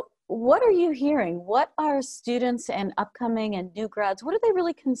 So what are you hearing? What are students and upcoming and new grads, what are they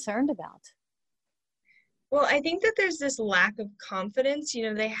really concerned about? Well, I think that there's this lack of confidence.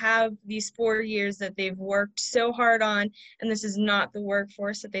 They have these 4 years that they've worked so hard on, and this is not the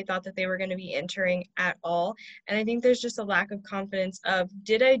workforce that they thought that they were going to be entering at all. And I think there's just a lack of confidence of,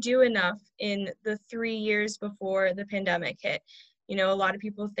 did I do enough in the 3 years before the pandemic hit? A lot of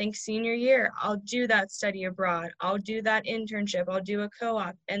people think senior year, I'll do that study abroad, I'll do that internship, I'll do a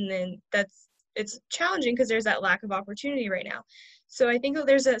co-op, and then it's challenging because there's that lack of opportunity right now. So I think that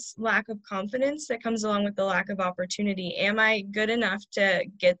there's a lack of confidence that comes along with the lack of opportunity. Am I good enough to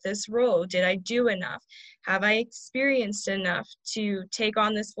get this role? Did I do enough? Have I experienced enough to take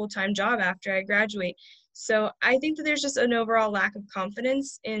on this full-time job after I graduate? So I think that there's just an overall lack of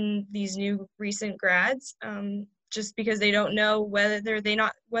confidence in these new recent grads, just because they don't know whether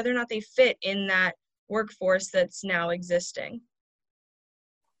or not they fit in that workforce that's now existing.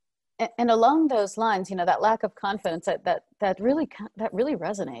 And along those lines, that lack of confidence, that really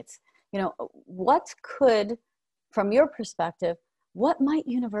resonates. What could, from your perspective, what might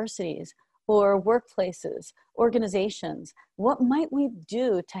universities or workplaces, organizations, what might we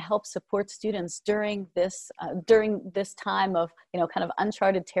do to help support students during this time of, kind of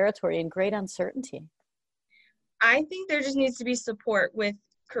uncharted territory and great uncertainty? I think there just needs to be support with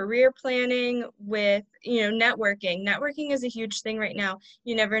career planning, with networking. Networking is a huge thing right now.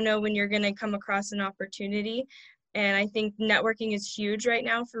 You never know when you're going to come across an opportunity, and I think networking is huge right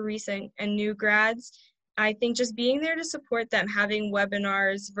now for recent and new grads. I think just being there to support them, having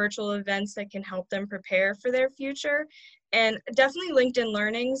webinars, virtual events that can help them prepare for their future, and definitely LinkedIn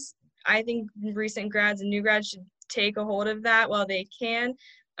Learnings. I think recent grads and new grads should take a hold of that while they can.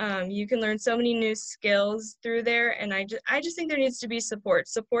 You can learn so many new skills through there, and I just think there needs to be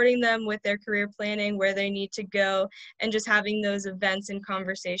supporting them with their career planning, where they need to go, and just having those events and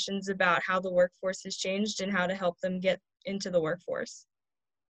conversations about how the workforce has changed and how to help them get into the workforce.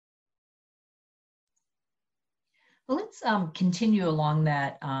 Well, let's continue along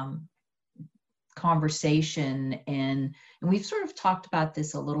that conversation, and we've sort of talked about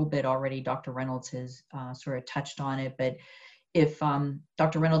this a little bit already. Dr. Reynolds has sort of touched on it, but if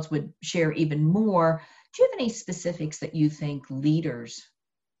Dr. Reynolds would share even more, do you have any specifics that you think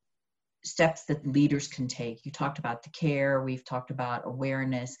steps that leaders can take? You talked about the care, we've talked about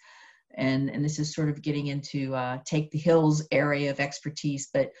awareness, and this is sort of getting into Take the Hills area of expertise,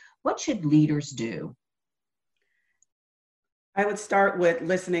 but what should leaders do? I would start with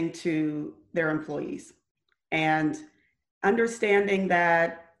listening to their employees and understanding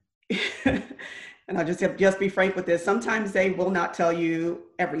that and I'll just be frank with this. Sometimes they will not tell you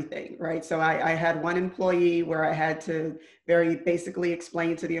everything, right? So I had one employee where I had to very basically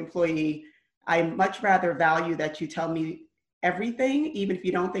explain to the employee, I much rather value that you tell me everything, even if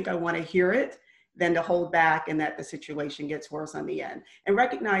you don't think I want to hear it, than to hold back and that the situation gets worse on the end. And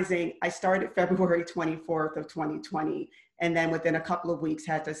recognizing I started February 24th of 2020, and then within a couple of weeks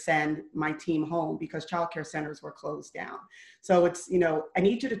had to send my team home because childcare centers were closed down. So it's, you know, I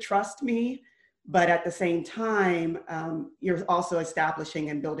need you to trust me, but at the same time, you're also establishing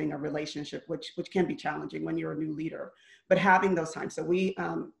and building a relationship, which can be challenging when you're a new leader. But having those times, so we,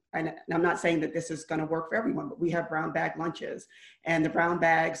 and I'm not saying that this is going to work for everyone, but we have brown bag lunches, and the brown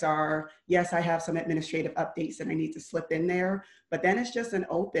bags are, yes, I have some administrative updates that I need to slip in there, but then it's just an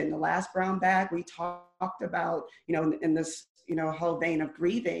open. The last brown bag we talked about, you know, in this, you know, whole vein of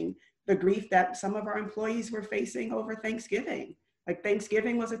grieving, the grief that some of our employees were facing over Thanksgiving. Like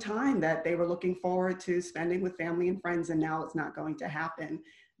Thanksgiving was a time that they were looking forward to spending with family and friends, and now it's not going to happen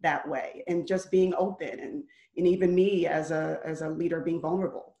that way. And just being open, and even me as a leader being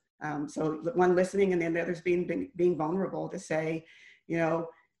vulnerable. So one, listening, and then the others being vulnerable to say, you know,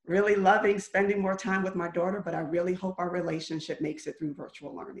 really loving spending more time with my daughter, but I really hope our relationship makes it through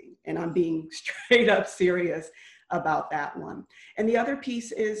virtual learning. And I'm being straight up serious about that one. And the other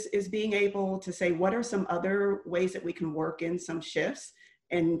piece is being able to say, what are some other ways that we can work in some shifts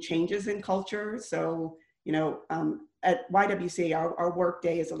and changes in culture? So, you know, at YWCA, our work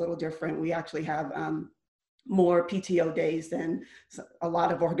day is a little different. We actually have more PTO days than a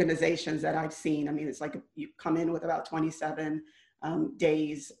lot of organizations that I've seen. I mean, it's like you come in with about 27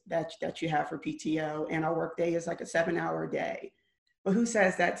 days that you have for PTO, and our work day is like a 7-hour day. But who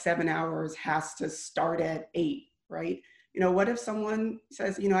says that 7 hours has to start at 8, right? You know, what if someone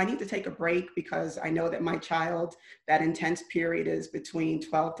says, you know, I need to take a break because I know that my child, that intense period is between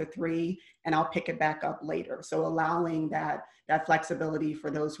 12 to 3, and I'll pick it back up later. So allowing that flexibility for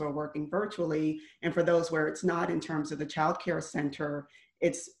those who are working virtually, and for those where it's not in terms of the childcare center,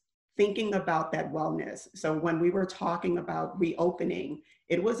 it's thinking about that wellness. So when we were talking about reopening,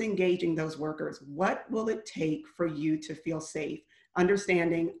 it was engaging those workers. What will it take for you to feel safe?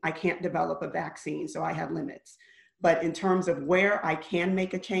 Understanding I can't develop a vaccine, so I have limits. But in terms of where I can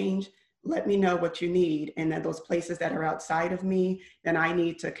make a change, let me know what you need. And then those places that are outside of me, then I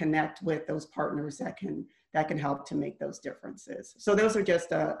need to connect with those partners that can help to make those differences. So those are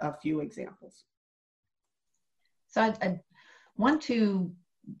just a few examples. So I want to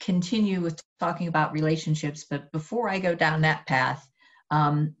continue with talking about relationships, but before I go down that path,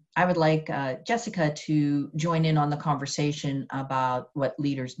 I would like Jessica to join in on the conversation about what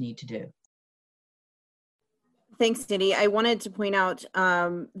leaders need to do. Thanks, Cindy. I wanted to point out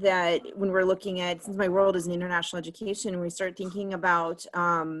that when we're looking at, since my world is in international education, we start thinking about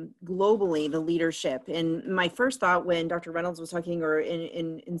globally the leadership. And my first thought when Dr. Reynolds was talking, or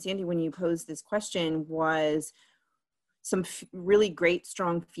in Sandy, when you posed this question, was some really great,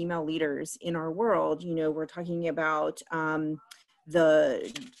 strong female leaders in our world. You know, we're talking about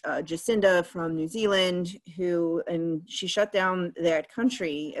the Jacinda from New Zealand, and she shut down that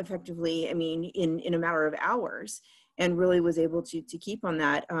country effectively, I mean, in a matter of hours, and really was able to keep on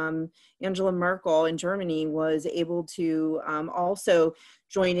that. Angela Merkel in Germany was able to also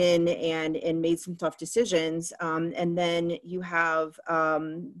join in and made some tough decisions. And then you have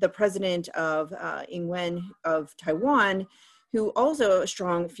the president of Ing-wen of Taiwan, who also a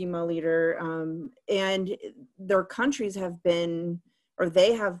strong female leader, and their countries have been, or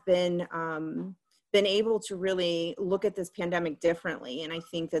they have been able to really look at this pandemic differently. And I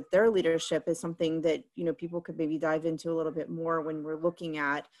think that their leadership is something that, you know, people could maybe dive into a little bit more when we're looking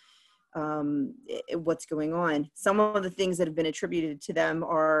at what's going on. Some of the things that have been attributed to them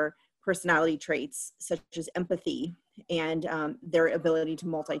are personality traits, such as empathy and their ability to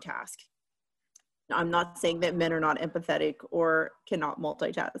multitask. I'm not saying that men are not empathetic or cannot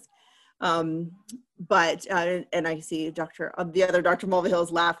multitask, but and I see the other Dr. Mulvihill is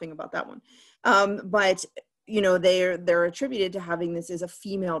laughing about that one. But you know, they're attributed to having this as a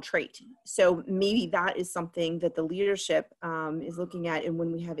female trait. So maybe that is something that the leadership is looking at. And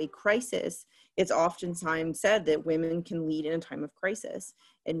when we have a crisis, it's oftentimes said that women can lead in a time of crisis,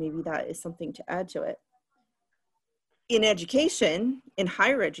 and maybe that is something to add to it. In education, in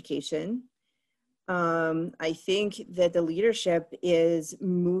higher education, I think that the leadership is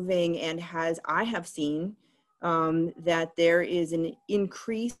moving, and I have seen that there is an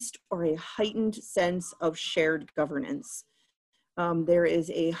increased or a heightened sense of shared governance. There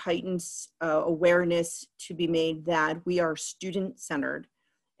is a heightened awareness to be made that we are student-centered,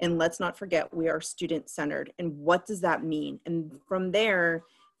 and let's not forget we are student-centered. And what does that mean? And from there,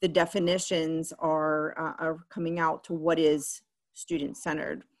 the definitions are coming out to what is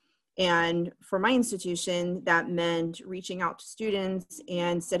student-centered. And for my institution, that meant reaching out to students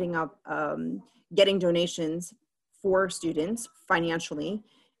and setting up, getting donations for students financially,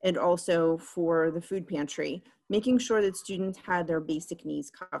 and also for the food pantry, making sure that students had their basic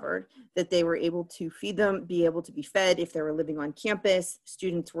needs covered, that they were able to feed them, be able to be fed if they were living on campus.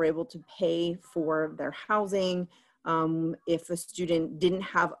 Students were able to pay for their housing. If a student didn't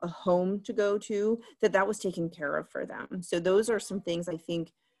have a home to go to, that was taken care of for them. So those are some things I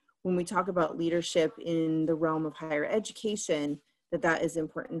think when we talk about leadership in the realm of higher education, that is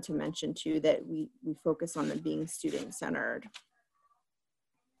important to mention too, that we focus on them being student-centered.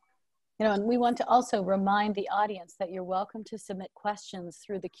 You know, and we want to also remind the audience that you're welcome to submit questions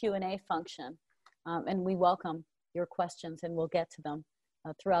through the Q&A function. And we welcome your questions and we'll get to them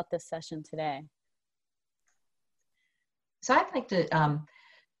throughout this session today. So I'd like to,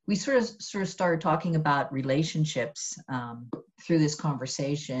 we sort of started talking about relationships through this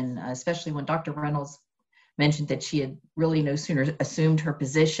conversation, especially when Dr. Reynolds mentioned that she had really no sooner assumed her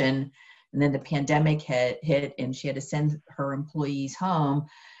position and then the pandemic hit and she had to send her employees home.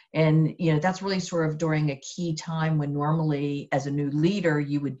 And, you know, that's really sort of during a key time when normally as a new leader,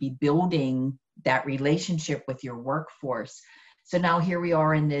 you would be building that relationship with your workforce. So now here we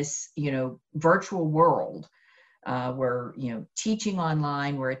are in this, you know, virtual world. We're, you know, teaching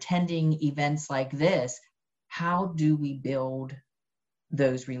online, we're attending events like this. How do we build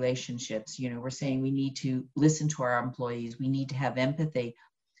those relationships? You know, we're saying we need to listen to our employees, we need to have empathy.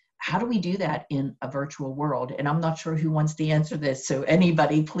 How do we do that in a virtual world? And I'm not sure who wants to answer this, so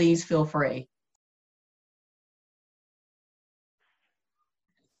anybody, please feel free.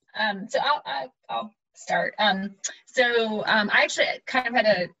 So I'll start. I actually kind of had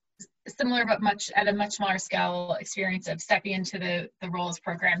a similar but at a much smaller scale experience of stepping into the role as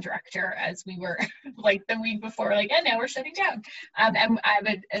program director as we were like the week before, like, and now we're shutting down. And I have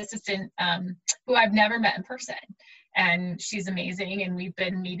an assistant who I've never met in person. And she's amazing. And we've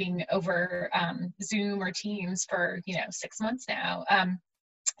been meeting over Zoom or Teams for, 6 months now.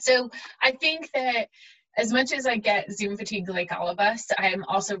 So I think that as much as I get Zoom fatigue like all of us, I am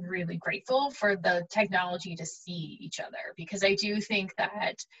also really grateful for the technology to see each other, because I do think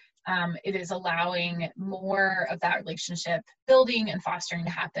that it is allowing more of that relationship building and fostering to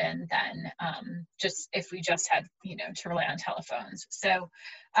happen than just if we just had, to rely on telephones. So,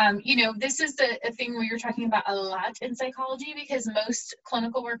 this is a thing we were talking about a lot in psychology, because most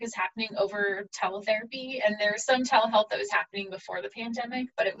clinical work is happening over teletherapy, and there's some telehealth that was happening before the pandemic,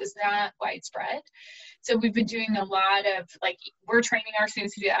 but it was not widespread. So we've been doing a lot of, we're training our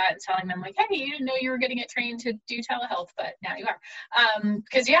students to do that and telling them, hey, you didn't know you were going to get trained to do telehealth, but now you are,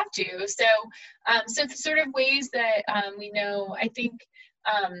 because you have to. So, so sort of ways that we know, I think,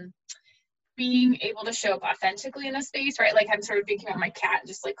 being able to show up authentically in a space, right? Like I'm sort of thinking about my cat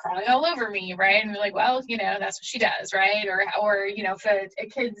just crawling all over me, right? And we're like, well, that's what she does, right? Or if a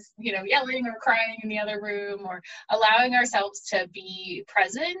kid's, yelling or crying in the other room, or allowing ourselves to be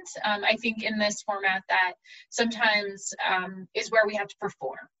present. I think in this format that sometimes is where we have to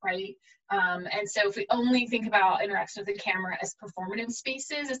perform, right? And so if we only think about interaction with the camera as performative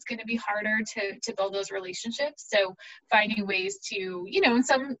spaces, it's going to be harder to build those relationships. So finding ways to, in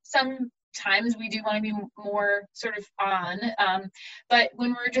some times we do want to be more sort of on, but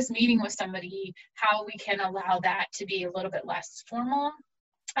when we're just meeting with somebody, how we can allow that to be a little bit less formal.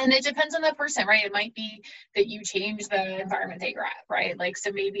 And it depends on the person, right? It might be that you change the environment that you're at, right?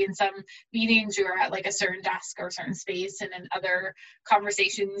 So maybe in some meetings you're at a certain desk or a certain space, and in other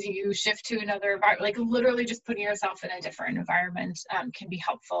conversations you shift to another environment. Literally just putting yourself in a different environment can be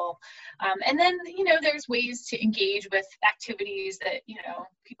helpful. And then, there's ways to engage with activities that,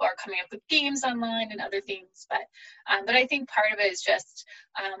 people are coming up with games online and other things. But I think part of it is just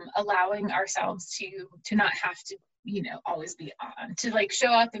allowing ourselves to not have to always be on, to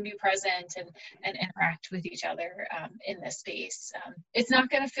show up and be present and interact with each other in this space. It's not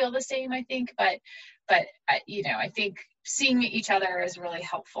going to feel the same, I think, but I think seeing each other is really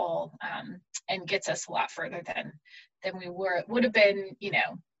helpful and gets us a lot further than we would have been,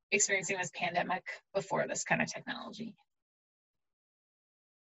 experiencing this pandemic before this kind of technology.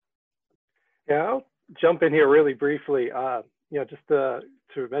 Yeah, I'll jump in here really briefly. Just to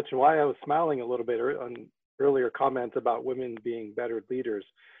mention why I was smiling a little bit on earlier comments about women being better leaders.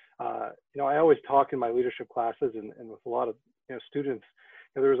 I always talk in my leadership classes and with a lot of students.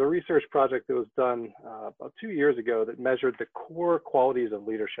 There was a research project that was done about 2 years ago that measured the core qualities of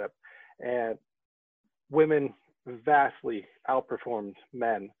leadership, and women vastly outperformed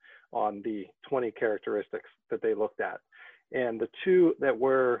men on the 20 characteristics that they looked at. And the two that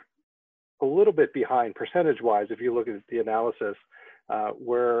were a little bit behind percentage-wise, if you look at the analysis,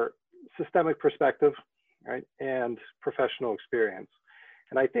 were systemic perspective, right, and professional experience.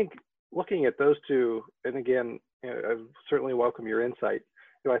 And I think looking at those two, and again, I certainly welcome your insight,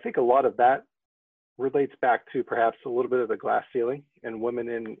 I think a lot of that relates back to perhaps a little bit of the glass ceiling and women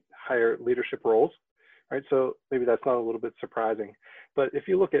in higher leadership roles, right? So maybe that's not a little bit surprising. But if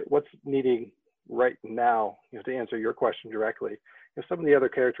you look at what's needing right now, to answer your question directly, some of the other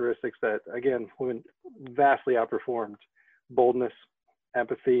characteristics that, again, women vastly outperformed: boldness,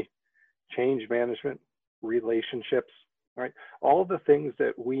 empathy, change management, relationships, right? All of the things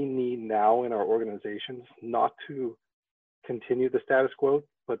that we need now in our organizations, not to continue the status quo,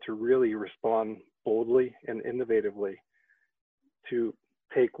 but to really respond boldly and innovatively to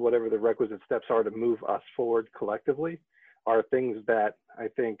take whatever the requisite steps are to move us forward collectively, are things that I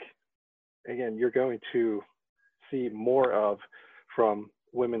think, again, you're going to see more of from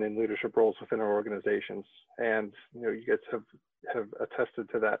women in leadership roles within our organizations. And you guys have attested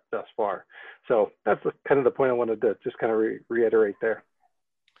to that thus far. So that's kind of the point I wanted to just kind of reiterate there.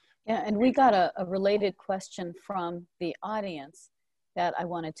 Yeah, and we got a related question from the audience that I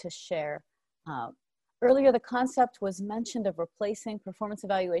wanted to share. Earlier, the concept was mentioned of replacing performance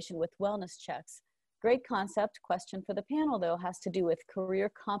evaluation with wellness checks. Great concept. Question for the panel, though, has to do with career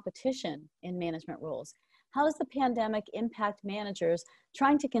competition in management roles. How does the pandemic impact managers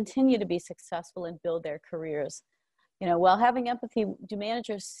trying to continue to be successful and build their careers? While having empathy, do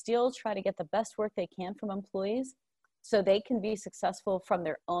managers still try to get the best work they can from employees so they can be successful from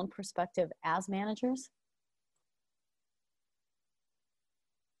their own perspective as managers?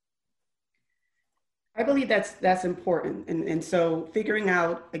 I believe that's important. And so figuring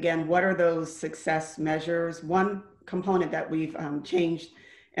out, again, what are those success measures? One component that we've changed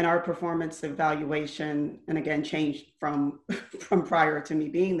in our performance evaluation, and again, changed from prior to me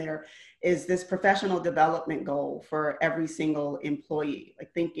being there, is this professional development goal for every single employee.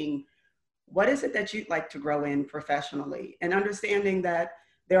 Like thinking, what is it that you'd like to grow in professionally? And understanding that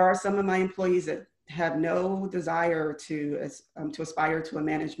there are some of my employees that have no desire to aspire to a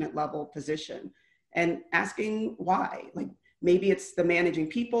management level position, and asking why. Like maybe it's the managing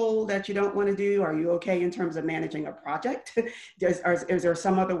people that you don't want to do. Are you okay in terms of managing a project? Is there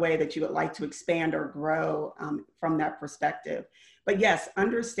some other way that you would like to expand or grow from that perspective? But yes,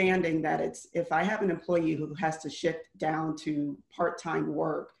 understanding that if I have an employee who has to shift down to part-time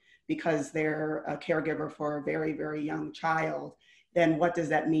work because they're a caregiver for a very, very young child, then what does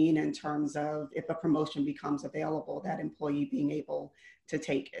that mean in terms of if a promotion becomes available, that employee being able to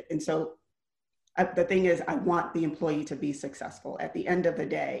take it? And so the thing is, I want the employee to be successful at the end of the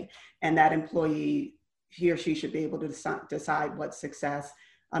day, and that employee, he or she should be able to decide what success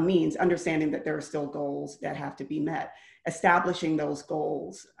means, understanding that there are still goals that have to be met. Establishing those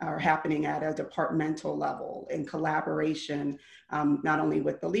goals are happening at a departmental level in collaboration, not only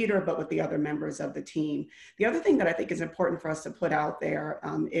with the leader, but with the other members of the team. The other thing that I think is important for us to put out there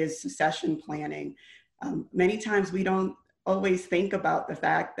is succession planning. Many times we don't always think about the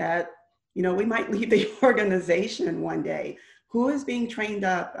fact that we might leave the organization one day. Who is being trained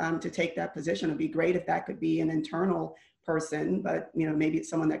up to take that position? It'd be great if that could be an internal person, but maybe it's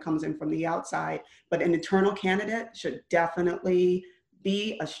someone that comes in from the outside. But an internal candidate should definitely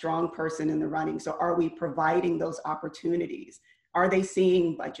be a strong person in the running. So are we providing those opportunities? Are they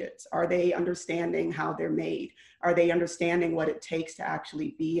seeing budgets? Are they understanding how they're made? Are they understanding what it takes to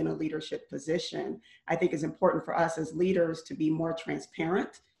actually be in a leadership position? I think it's important for us as leaders to be more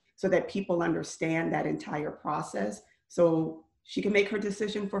transparent, so that people understand that entire process, so she can make her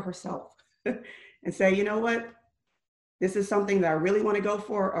decision for herself and say, you know what, this is something that I really want to go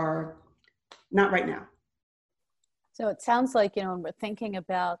for, or not right now. So it sounds like, when we're thinking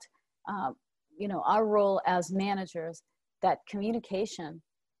about, our role as managers, that communication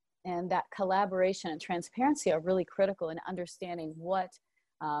and that collaboration and transparency are really critical in understanding what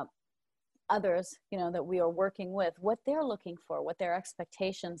others, that we are working with, what they're looking for, what their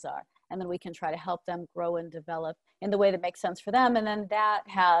expectations are. And then we can try to help them grow and develop in the way that makes sense for them. And then that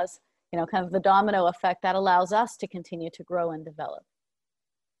has, kind of the domino effect that allows us to continue to grow and develop.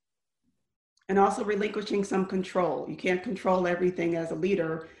 And also relinquishing some control. You can't control everything as a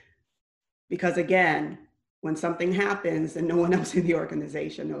leader, because again, when something happens, then no one else in the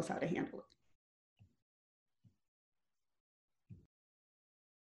organization knows how to handle it.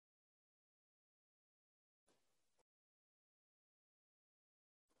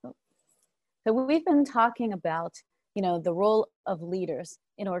 So we've been talking about, the role of leaders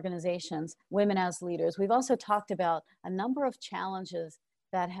in organizations, women as leaders. We've also talked about a number of challenges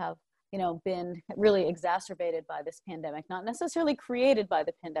that have, been really exacerbated by this pandemic, not necessarily created by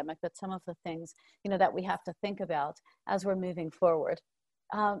the pandemic, but some of the things, that we have to think about as we're moving forward.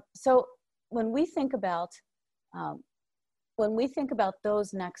 So when we think about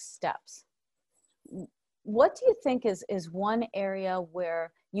those next steps, what do you think is one area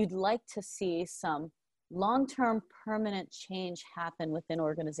where you'd like to see some long-term permanent change happen within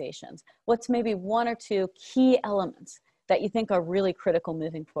organizations? What's maybe one or two key elements that you think are really critical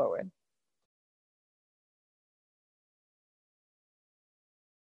moving forward?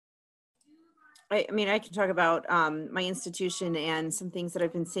 I mean, I can talk about my institution and some things that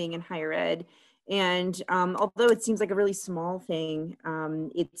I've been seeing in higher ed. And although it seems like a really small thing,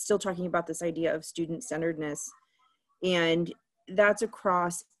 it's still talking about this idea of student-centeredness. And that's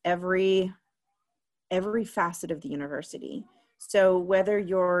across every facet of the university. So whether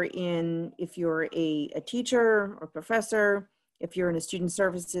if you're a teacher or professor, if you're in a student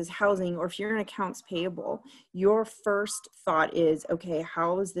services, housing, or if you're in accounts payable, your first thought is, okay,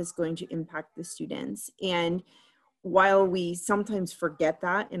 how is this going to impact the students? And while we sometimes forget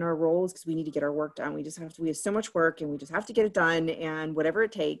that in our roles, because we need to get our work done, we have so much work and we just have to get it done and whatever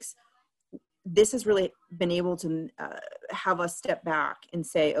it takes, this has really been able to have us step back and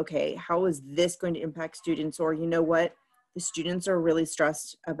say, okay, how is this going to impact students? Or, you know what, the students are really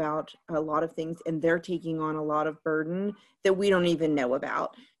stressed about a lot of things and they're taking on a lot of burden that we don't even know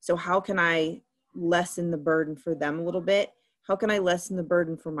about. So how can I lessen the burden for them a little bit? How can I lessen the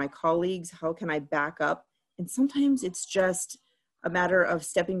burden for my colleagues? How can I back up? And sometimes it's just a matter of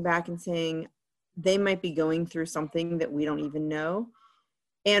stepping back and saying, they might be going through something that we don't even know.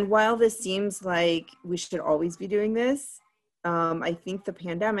 And while this seems like we should always be doing this, I think the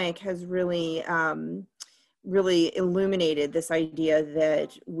pandemic has really, really illuminated this idea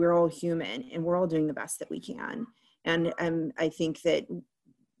that we're all human and we're all doing the best that we can. And I think that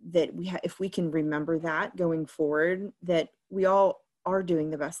if we can remember that going forward, that we all are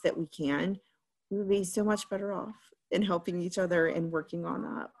doing the best that we can, we would be so much better off in helping each other and working on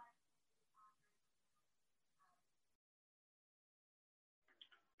that.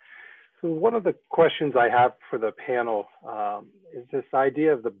 So one of the questions I have for the panel is this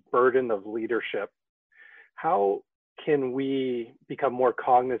idea of the burden of leadership. How can we become more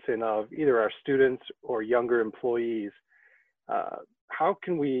cognizant of either our students or younger employees? How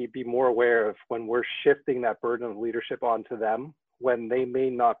can we be more aware of when we're shifting that burden of leadership onto them when they may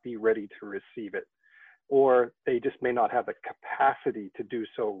not be ready to receive it, or they just may not have the capacity to do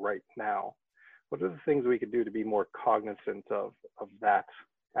so right now? What are the things we could do to be more cognizant of that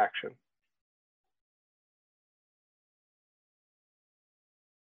action?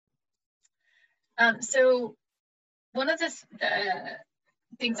 So one of the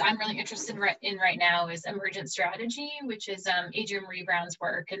things I'm really interested in right now is emergent strategy, which is Adrienne Maree Brown's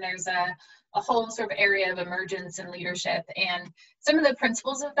work. And there's a whole sort of area of emergence and leadership. And some of the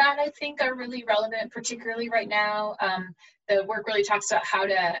principles of that, I think, are really relevant, particularly right now. The work really talks about how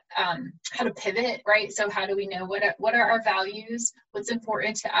to pivot, right? So how do we know what are our values, what's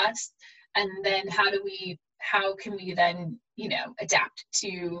important to us, and then how can we then, adapt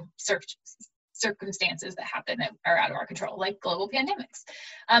to circumstances that happen that are out of our control, like global pandemics.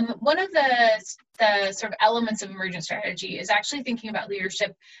 One of the sort of elements of emergent strategy is actually thinking about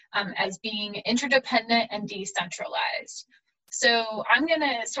leadership as being interdependent and decentralized. So I'm going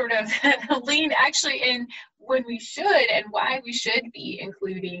to sort of lean actually in when we should and why we should be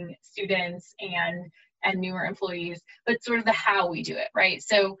including students and newer employees, but sort of the how we do it, right?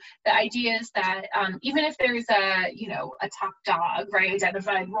 So the idea is that even if there's a top dog, right,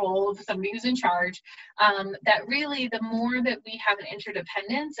 identified role of somebody who's in charge, that really the more that we have an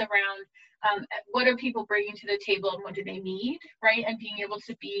interdependence around what are people bringing to the table and what do they need, right? And being able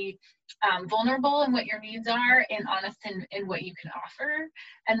to be vulnerable in what your needs are and honest in what you can offer.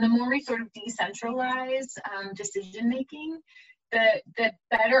 And the more we sort of decentralize decision-making, the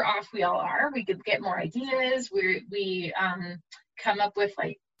better off we all are. We could get more ideas. We come up with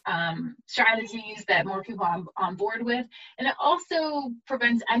strategies that more people are on board with. And it also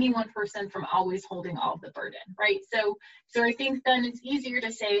prevents any one person from always holding all of the burden, right? So I think then it's easier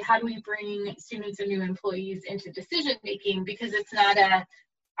to say, how do we bring students and new employees into decision making? Because it's not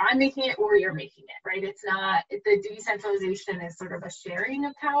I'm making it or you're making it, right? It's not, the decentralization is sort of a sharing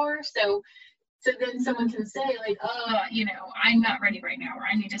of power. So then someone can say like, oh, I'm not ready right now, or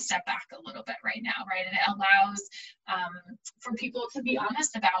I need to step back a little bit right now, right? And it allows for people to be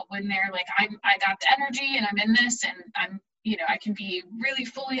honest about when they're like, I got the energy and I'm in this and I'm, I can be really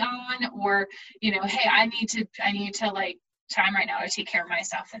fully on, or, hey, I need to like time right now to take care of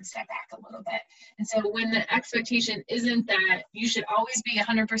myself and step back a little bit. And so when the expectation isn't that you should always be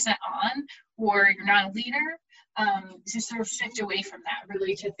 100% on, or you're not a leader, to sort of shift away from that,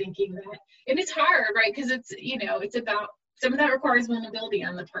 really to thinking that, and it's hard, right? Because it's, it's about, some of that requires vulnerability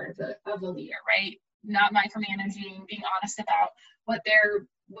on the part of a leader, right? Not micromanaging, being honest about what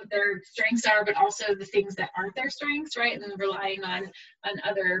what their strengths are, but also the things that aren't their strengths, right? And then relying on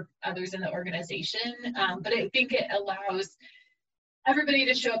others in the organization. But I think it allows everybody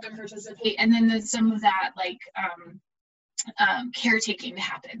to show up and participate, and then there's some of that like caretaking to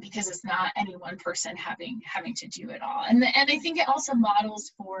happen, because it's not any one person having to do it all. And I think it also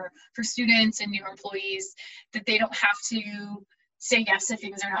models for students and new employees that they don't have to say yes to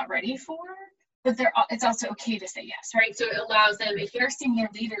things they're not ready for, but it's also okay to say yes, right? So it allows them, if their senior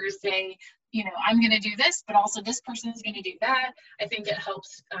leaders say, you know, I'm going to do this, but also this person is going to do that, I think it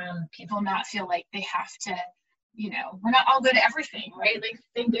helps people not feel like they have to, you know, we're not all good at everything, right? Like,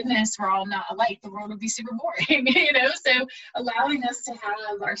 thank goodness we're all not alike. The world would be super boring, you know? So allowing us to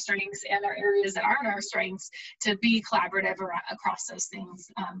have our strengths and our areas that aren't our strengths to be collaborative across those things,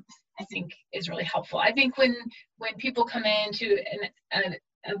 I think is really helpful. I think when people come into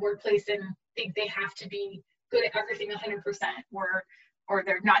a workplace and think they have to be good at everything 100%, or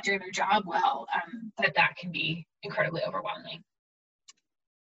they're not doing their job well, that can be incredibly overwhelming.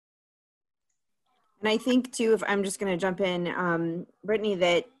 And I think too, if I'm just going to jump in, Brittany,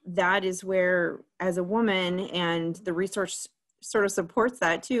 that is where, as a woman, and the research sort of supports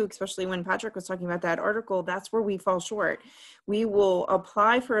that too, especially when Patrick was talking about that article, that's where we fall short. We will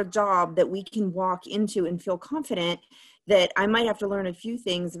apply for a job that we can walk into and feel confident that I might have to learn a few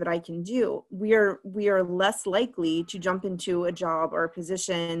things, but I can do. We are less likely to jump into a job or a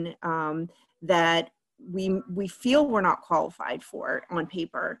position that we feel we're not qualified for on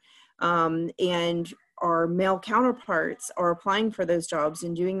paper. And our male counterparts are applying for those jobs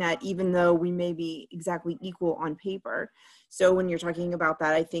and doing that even though we may be exactly equal on paper. So when you're talking about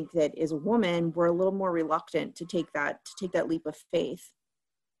that, I think that as a woman, we're a little more reluctant to take that leap of faith.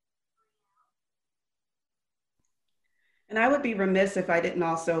 And I would be remiss if I didn't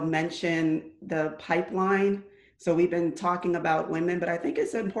also mention the pipeline. So we've been talking about women, but I think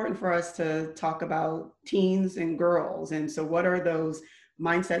it's important for us to talk about teens and girls. And so what are those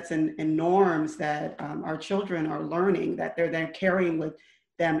mindsets and norms that our children are learning that they're then carrying with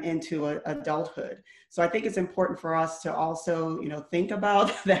them into adulthood? So I think it's important for us to also, you know, think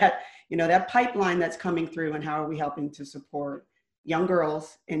about that, you know, that pipeline that's coming through, and how are we helping to support young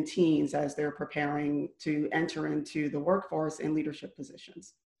girls and teens as they're preparing to enter into the workforce in leadership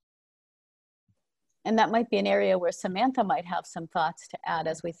positions. And that might be an area where Samantha might have some thoughts to add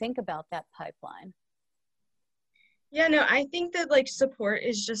as we think about that pipeline. Yeah, no, I think that like support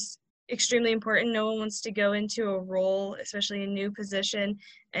is just extremely important. No one wants to go into a role, especially a new position,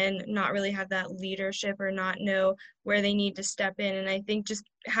 and not really have that leadership or not know where they need to step in. And I think just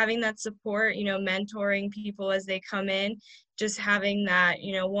having that support, you know, mentoring people as they come in, just having that,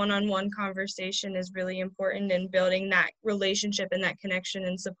 you know, one-on-one conversation is really important, and building that relationship and that connection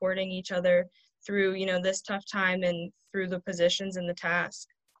and supporting each other through, you know, this tough time and through the positions and the task.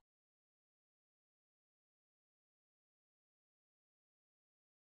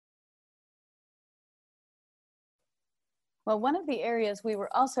 Well, one of the areas we were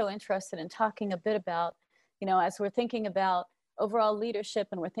also interested in talking a bit about, you know, as we're thinking about overall leadership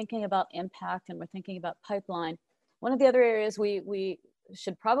and we're thinking about impact and we're thinking about pipeline, one of the other areas we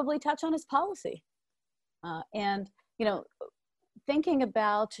should probably touch on is policy. And, you know, thinking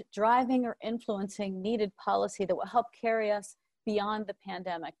about driving or influencing needed policy that will help carry us beyond the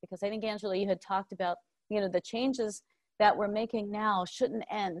pandemic. Because I think, Angela, you had talked about, you know, the changes that we're making now shouldn't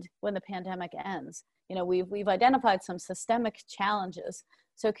end when the pandemic ends. You know, we've identified some systemic challenges.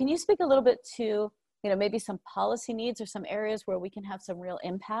 So can you speak a little bit to, you know, maybe some policy needs or some areas where we can have some real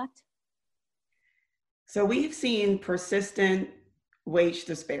impact? So we've seen persistent wage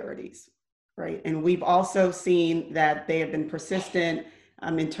disparities, right? And we've also seen that they have been persistent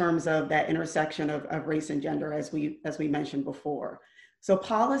in terms of that intersection of race and gender, as we mentioned before. So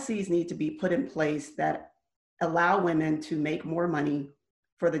policies need to be put in place that allow women to make more money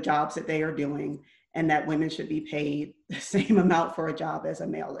for the jobs that they are doing, and that women should be paid the same amount for a job as a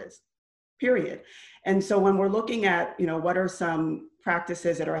male is, period. And so when we're looking at, you know, what are some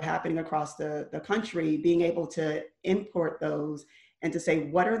practices that are happening across the country, being able to import those and to say,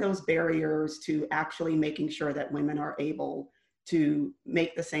 what are those barriers to actually making sure that women are able to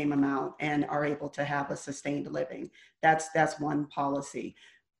make the same amount and are able to have a sustained living? That's one policy.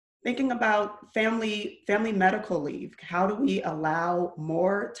 Thinking about family medical leave. How do we allow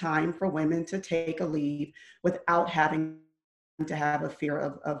more time for women to take a leave without having to have a fear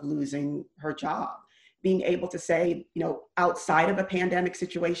of losing her job? Being able to say, you know, outside of a pandemic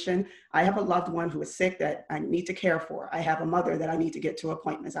situation, I have a loved one who is sick that I need to care for. I have a mother that I need to get to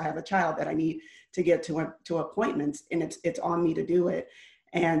appointments. I have a child that I need to get to appointments, and it's on me to do it.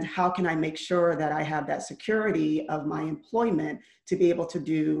 And how can I make sure that I have that security of my employment to be able to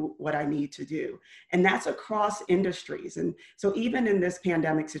do what I need to do? And that's across industries. And so even in this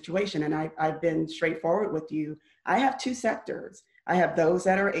pandemic situation, and I've been straightforward with you, I have two sectors. I have those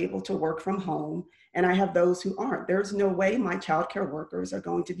that are able to work from home, and I have those who aren't. There's no way my childcare workers are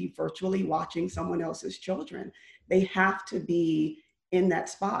going to be virtually watching someone else's children. They have to be in that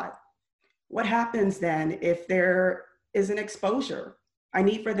spot. What happens then if there is an exposure? I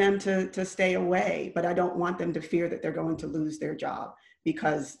need for them to stay away, but I don't want them to fear that they're going to lose their job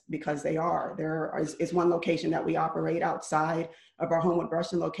because they are. There is one location that we operate outside of our Homewood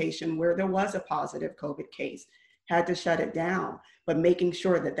Brushland location where there was a positive COVID case, had to shut it down, but making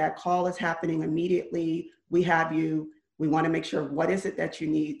sure that that call is happening immediately. We have you. We want to make sure what is it that you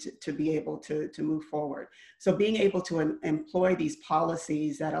need to be able to move forward. So being able to employ these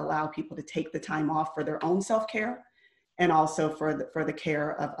policies that allow people to take the time off for their own self-care and also for the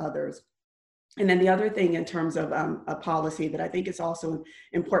care of others. And then the other thing in terms of a policy that I think is also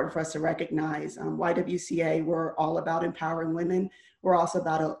important for us to recognize, YWCA, we're all about empowering women. We're also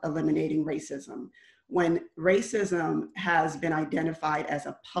about eliminating racism. When racism has been identified as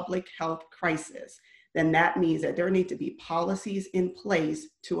a public health crisis, then that means that there need to be policies in place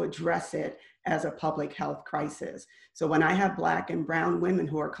to address it as a public health crisis. So when I have Black and brown women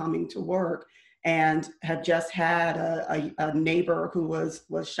who are coming to work and have just had a neighbor who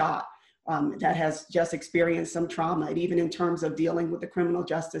was shot, that has just experienced some trauma, and even in terms of dealing with the criminal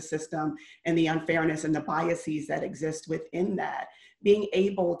justice system and the unfairness and the biases that exist within that, being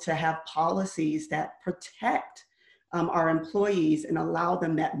able to have policies that protect our employees and allow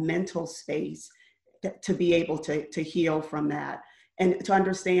them that mental space to be able to heal from that, and to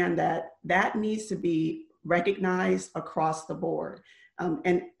understand that that needs to be recognized across the board.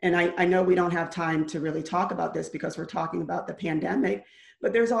 And I know we don't have time to really talk about this because we're talking about the pandemic,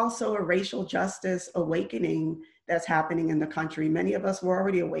 but there's also a racial justice awakening that's happening in the country. Many of us were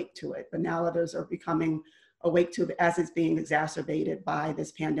already awake to it, but now others are becoming awake to it as it's being exacerbated by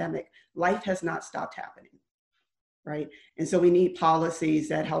this pandemic. Life has not stopped happening, right? And so we need policies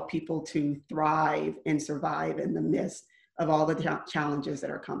that help people to thrive and survive in the midst of all the challenges that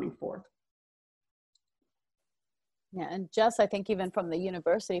are coming forth. Yeah, and Jess, I think even from the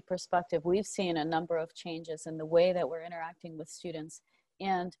university perspective, we've seen a number of changes in the way that we're interacting with students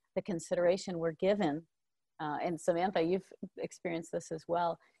and the consideration we're given. And Samantha, you've experienced this as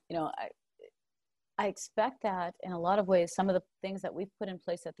well. You know, I expect that in a lot of ways, some of the things that we've put in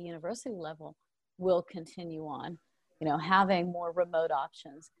place at the university level will continue on. You know, having more remote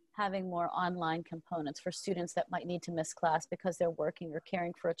options, having more online components for students that might need to miss class because they're working or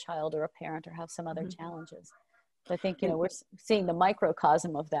caring for a child or a parent or have some other challenges. So I think, you know, we're seeing the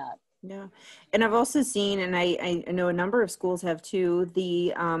microcosm of that. Yeah. And I've also seen, and I know a number of schools have too,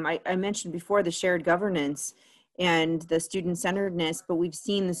 the, I mentioned before the shared governance and the student-centeredness, but we've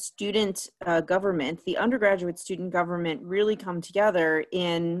seen the student government, the undergraduate student government really come together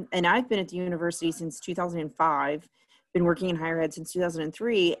and I've been at the university since 2005, been working in higher ed since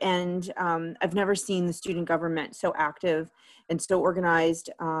 2003, and I've never seen the student government so active and so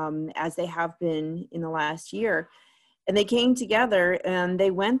organized as they have been in the last year. And they came together and they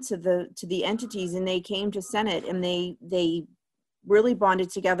went to the entities and they came to Senate and they really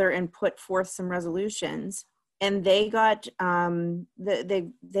bonded together and put forth some resolutions. And they got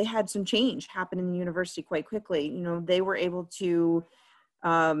they had some change happen in the university quite quickly. You know, they were able to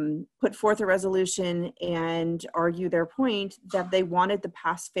put forth a resolution and argue their point that they wanted the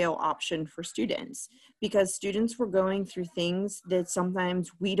pass-fail option for students because students were going through things that sometimes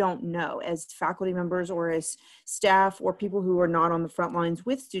we don't know as faculty members or as staff or people who are not on the front lines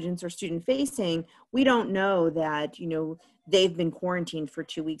with students or student facing. We don't know that, you know, they've been quarantined for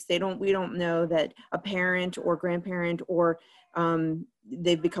 2 weeks. We don't know that a parent or grandparent or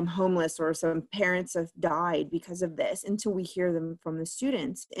they've become homeless or some parents have died because of this until we hear them from the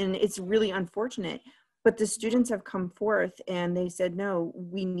students. And it's really unfortunate, but the students have come forth and they said, no,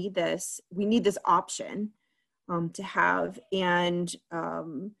 we need this option to have. And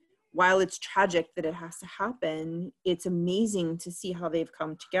while it's tragic that it has to happen, it's amazing to see how they've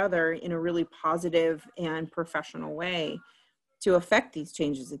come together in a really positive and professional way to affect these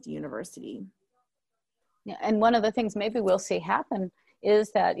changes at the university. Yeah, and one of the things maybe we'll see happen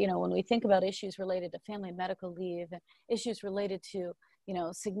is that, you know, when we think about issues related to family and medical leave and issues related to, you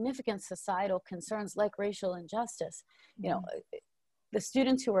know, significant societal concerns like racial injustice, you know, the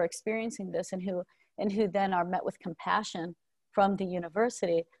students who are experiencing this and who then are met with compassion from the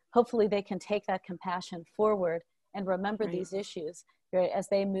university, hopefully they can take that compassion forward and remember these issues right, as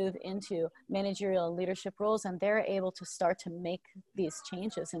they move into managerial and leadership roles, and they're able to start to make these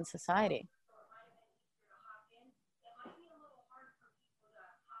changes in society.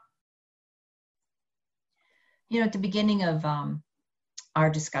 You know, at the beginning of our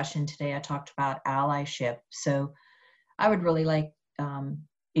discussion today, I talked about allyship. So I would really like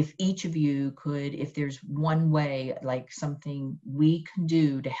if each of you could, if there's one way, like something we can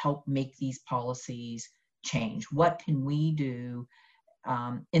do to help make these policies change, what can we do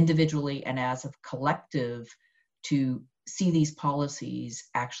individually and as a collective to see these policies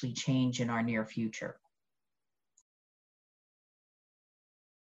actually change in our near future?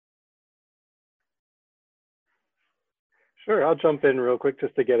 Sure, I'll jump in real quick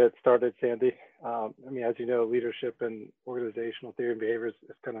just to get it started, Sandy. I mean, as you know, leadership and organizational theory and behaviors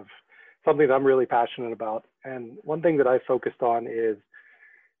is kind of something that I'm really passionate about. And one thing that I focused on is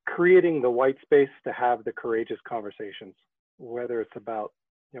creating the white space to have the courageous conversations, whether it's about,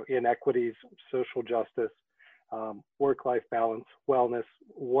 you know, inequities, social justice, work-life balance, wellness,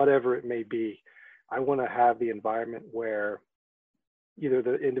 whatever it may be. I want to have the environment where either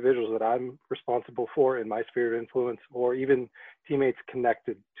the individuals that I'm responsible for in my sphere of influence, or even teammates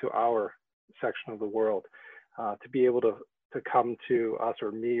connected to our section of the world, to be able to come to us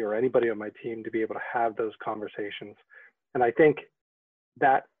or me or anybody on my team to be able to have those conversations. And I think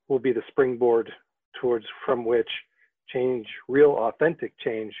that will be the springboard towards from which change, real authentic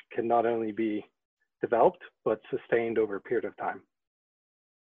change, can not only be developed, but sustained over a period of time.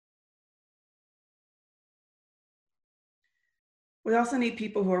 We also need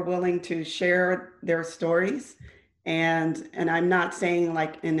people who are willing to share their stories. And I'm not saying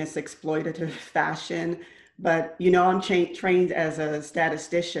like in this exploitative fashion, but you know, I'm trained as a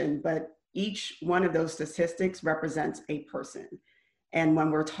statistician, but each one of those statistics represents a person. And when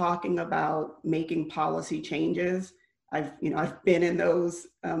we're talking about making policy changes, I've been in those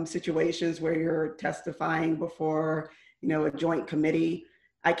situations where you're testifying before, you know, a joint committee.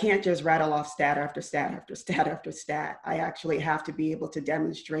 I can't just rattle off stat after stat after stat after stat. I actually have to be able to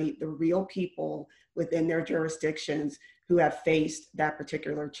demonstrate the real people within their jurisdictions who have faced that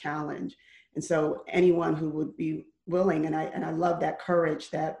particular challenge. And so anyone who would be willing, and I love that courage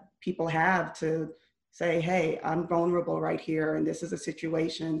that people have to say, hey, I'm vulnerable right here, and this is a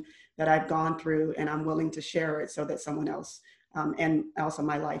situation that I've gone through, and I'm willing to share it so that someone else and also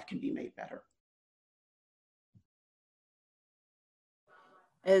my life can be made better.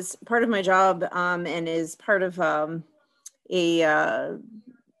 As part of my job and as part of I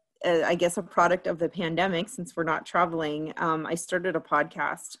guess a product of the pandemic, since we're not traveling, I started a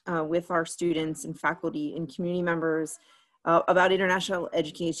podcast with our students and faculty and community members about international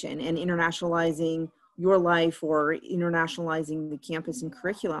education and internationalizing your life or internationalizing the campus and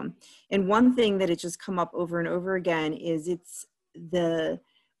curriculum. And one thing that it's just come up over and over again is it's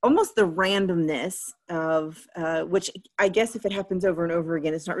almost the randomness of, which I guess if it happens over and over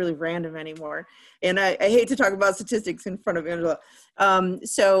again, it's not really random anymore. And I hate to talk about statistics in front of Angela. But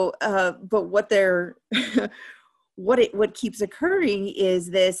what keeps occurring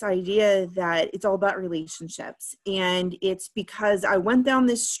is this idea that it's all about relationships. And it's because I went down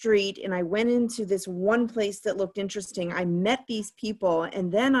this street and I went into this one place that looked interesting. I met these people,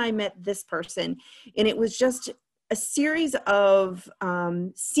 and then I met this person. And it was just a series of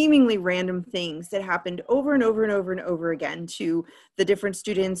seemingly random things that happened over and over and over and over again to the different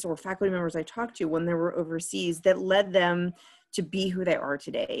students or faculty members I talked to when they were overseas, that led them to be who they are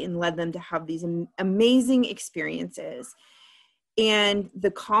today and led them to have these amazing experiences. And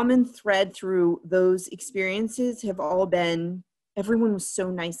the common thread through those experiences have all been, everyone was so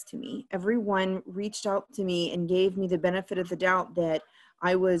nice to me. Everyone reached out to me and gave me the benefit of the doubt that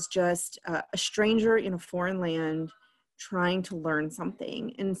I was just a stranger in a foreign land trying to learn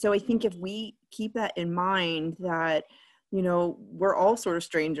something. And so I think if we keep that in mind, that, you know, we're all sort of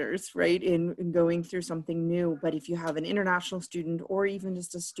strangers, right, in going through something new. But if you have an international student or even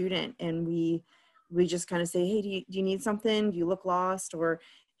just a student, and we just kind of say, hey, do you need something? Do you look lost? Or,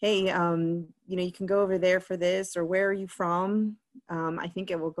 hey, you know, you can go over there for this, or where are you from? I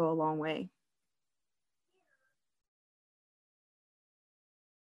think it will go a long way.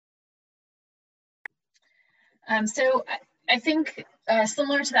 So I think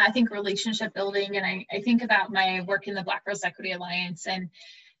similar to that, I think relationship building, and I think about my work in the Black Girls Equity Alliance, and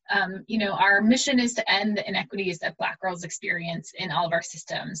you know, our mission is to end the inequities that Black girls experience in all of our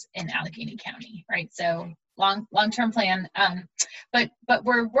systems in Allegheny County, right? So long-term plan, but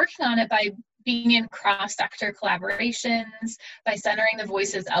we're working on it by being in cross-sector collaborations, by centering the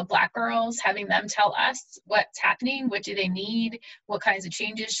voices of Black girls, having them tell us what's happening, what do they need, what kinds of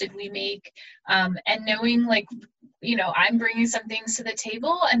changes should we make, and knowing like you know, I'm bringing some things to the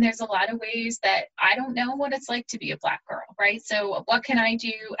table, and there's a lot of ways that I don't know what it's like to be a Black girl, right? So what can I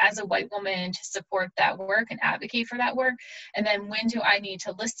do as a white woman to support that work and advocate for that work? And then when do I need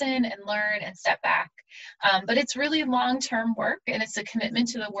to listen and learn and step back? But it's really long-term work, and it's a commitment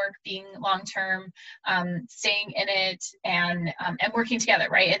to the work being long-term, staying in it, and working together,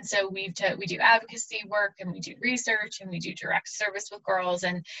 right? And so we do advocacy work, and we do research, and we do direct service with girls,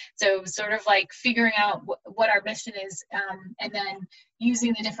 and so sort of like figuring out what our mission is, and then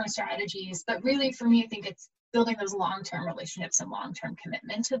using the different strategies. But really, for me, I think it's building those long-term relationships and long-term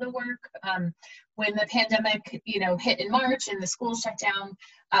commitment to the work. When the pandemic, you know, hit in March and the schools shut down,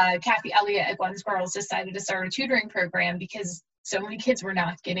 Kathy Elliott at Gwen's Girls decided to start a tutoring program because so many kids were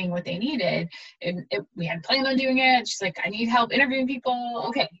not getting what they needed. And we hadn't planned on doing it. She's like, I need help interviewing people.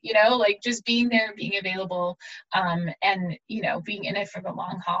 Okay, you know, like just being there, being available, and, you know, being in it for the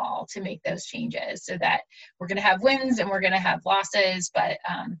long haul to make those changes, so that we're going to have wins and we're going to have losses. But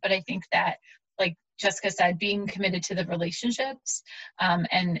I think that, like Jessica said, being committed to the relationships,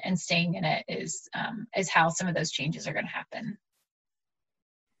 and staying in it is how some of those changes are going to happen.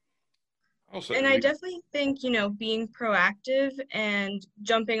 And I definitely think, you know, being proactive and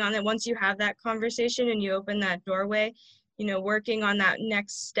jumping on it once you have that conversation and you open that doorway, you know, working on that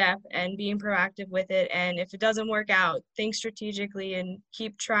next step and being proactive with it. And if it doesn't work out, think strategically and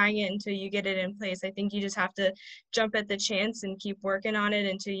keep trying it until you get it in place. I think you just have to jump at the chance and keep working on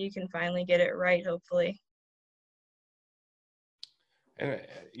it until you can finally get it right, hopefully. And,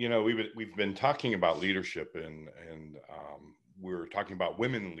 you know, we've been talking about leadership, and we're talking about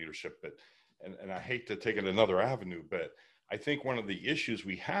women in leadership, but and I hate to take it another avenue, but I think one of the issues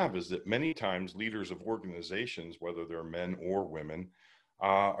we have is that many times leaders of organizations, whether they're men or women,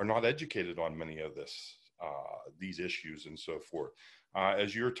 are not educated on many of these issues and so forth.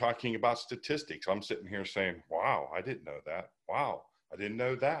 As you're talking about statistics, I'm sitting here saying, wow, I didn't know that. Wow, I didn't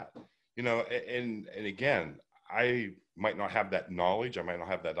know that. You know, and again, I might not have that knowledge. I might not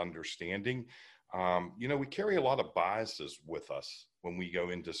have that understanding. You know, we carry a lot of biases with us when we go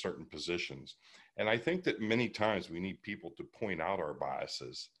into certain positions. And I think that many times we need people to point out our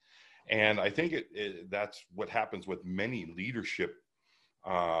biases. And I think that's what happens with many leadership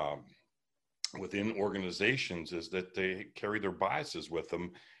within organizations, is that they carry their biases with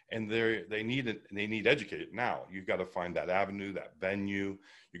them, and they need educated. Now, you've got to find that avenue, that venue.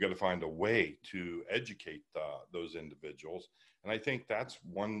 You've got to find a way to educate those individuals. And I think that's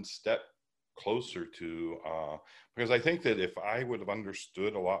one step closer to, because I think that if I would have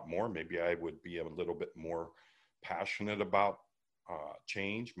understood a lot more, maybe I would be a little bit more passionate about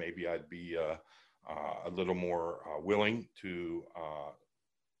change. Maybe I'd be a little more willing to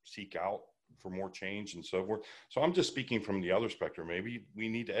seek out for more change and so forth. So I'm just speaking from the other spectrum. Maybe we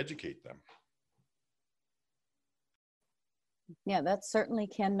need to educate them. Yeah, that certainly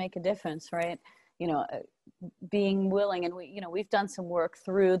can make a difference, right? You know, being willing, and we've done some work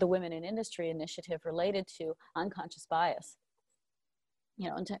through the Women in Industry initiative related to unconscious bias, you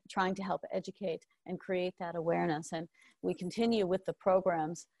know, and trying to help educate and create that awareness. And we continue with the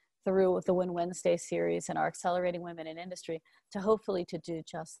programs through the Win Wednesday series and our Accelerating Women in Industry to hopefully to do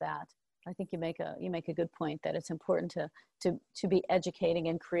just that. I think you make a good point that it's important to be educating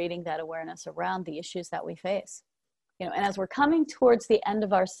and creating that awareness around the issues that we face. You know, and as we're coming towards the end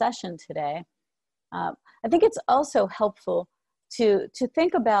of our session today, I think it's also helpful to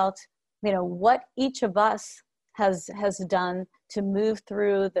think about, you know, what each of us has done to move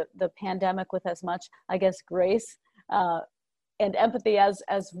through the pandemic with as much, I guess, grace and empathy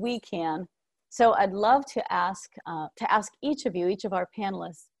as we can. So I'd love to ask each of you, each of our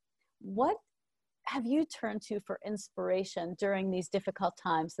panelists, what have you turned to for inspiration during these difficult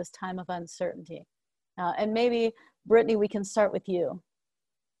times, this time of uncertainty? And maybe, Brittany, we can start with you.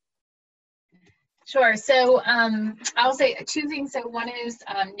 Sure. So I'll say two things. So one is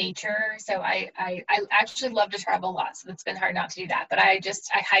nature. So I actually love to travel a lot, so it's been hard not to do that. But I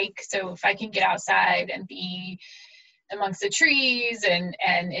hike. So if I can get outside and be amongst the trees and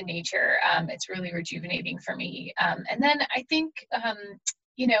in nature, it's really rejuvenating for me. And then I think,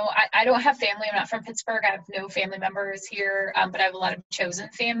 you know, I don't have family. I'm not from Pittsburgh. I have no family members here, but I have a lot of chosen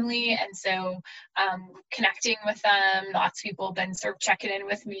family. And so connecting with them, lots of people have been sort of checking in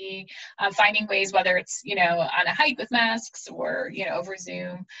with me, finding ways, whether it's, you know, on a hike with masks or, you know, over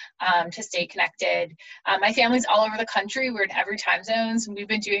Zoom, to stay connected. My family's all over the country. We're in every time zones, and we've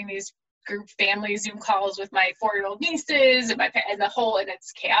been doing these group family Zoom calls with my 4-year-old nieces and and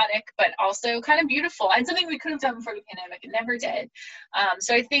it's chaotic, but also kind of beautiful, and something we could have done before the pandemic and never did.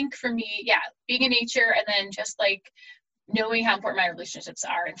 So I think for me, yeah, being in nature, and then just like knowing how important my relationships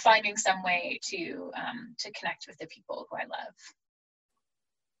are and finding some way to connect with the people who I love.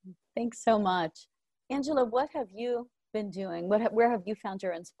 Thanks so much. Angela, what have you been doing? Where have you found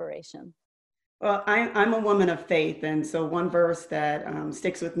your inspiration? Well, I'm a woman of faith. And so one verse that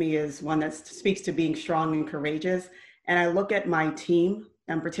sticks with me is one that speaks to being strong and courageous. And I look at my team,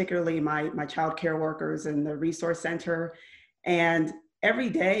 and particularly my child care workers in the resource center. And every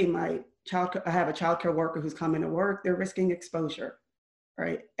day I have a child care worker who's coming to work, they're risking exposure,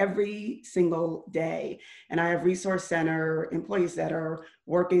 right? Every single day. And I have resource center employees that are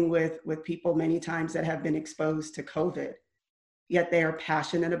working with people many times that have been exposed to COVID, yet they are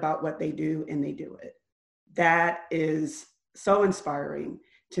passionate about what they do and they do it. That is so inspiring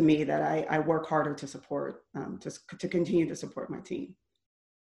to me that I work harder to support, to continue to support my team.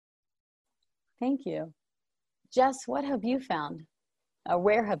 Thank you. Jess, what have you found?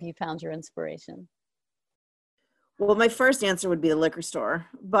 Where have you found your inspiration? Well, my first answer would be the liquor store,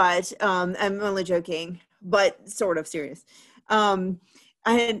 but I'm only joking, but sort of serious. And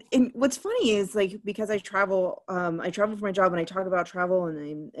what's funny is, like, because I travel for my job and I talk about travel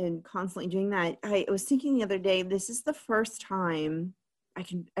and I'm constantly doing that. I was thinking the other day, this is the first time I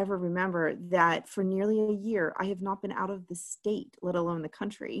can ever remember that for nearly a year, I have not been out of the state, let alone the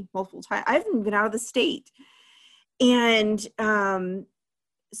country, multiple times. I haven't been out of the state. And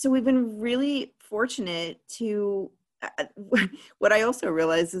so we've been really fortunate to, what I also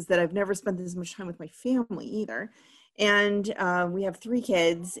realized is that I've never spent this much time with my family either. And we have 3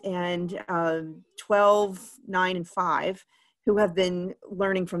 kids, and 12, 9, and 5, who have been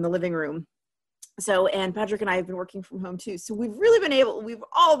learning from the living room. So, and Patrick and I have been working from home too. So we've really been we've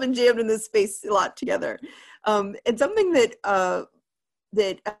all been jammed in this space a lot together. And something that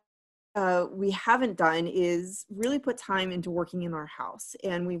we haven't done is really put time into working in our house.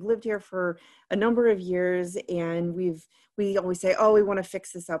 And we've lived here for a number of years, and we always say, oh, we want to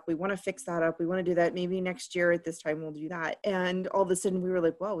fix this up. We want to fix that up. We want to do that. Maybe next year at this time we'll do that. And all of a sudden we were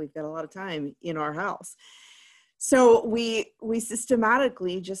like, well, we've got a lot of time in our house. So we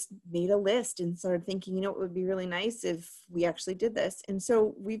systematically just made a list and started thinking, it would be really nice if we actually did this. And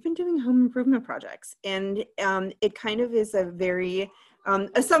so we've been doing home improvement projects, and it kind of is a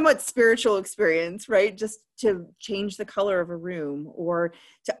somewhat spiritual experience, right? Just to change the color of a room or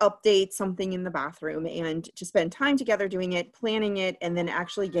to update something in the bathroom, and to spend time together doing it, planning it, and then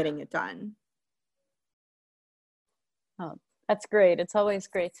actually getting it done. Oh, that's great. It's always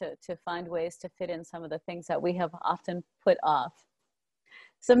great to find ways to fit in some of the things that we have often put off.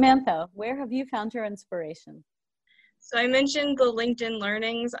 Samantha, where have you found your inspiration? So I mentioned the LinkedIn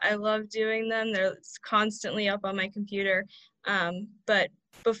Learnings. I love doing them. They're constantly up on my computer. But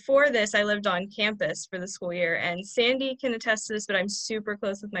before this, I lived on campus for the school year, and Sandy can attest to this, but I'm super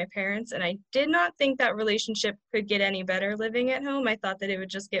close with my parents, and I did not think that relationship could get any better living at home. I thought that it would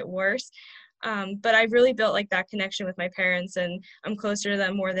just get worse. But I've really built like that connection with my parents, and I'm closer to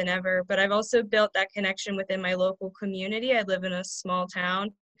them more than ever. But I've also built that connection within my local community. I live in a small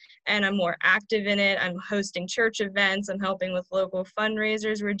town, and I'm more active in it. I'm hosting church events. I'm helping with local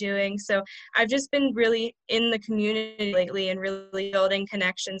fundraisers we're doing. So I've just been really in the community lately and really building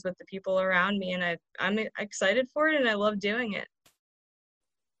connections with the people around me. And I'm excited for it, and I love doing it.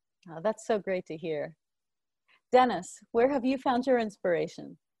 Oh, that's so great to hear. Dennis, where have you found your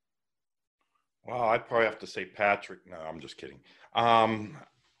inspiration? Well, I'd probably have to say Patrick. No, I'm just kidding.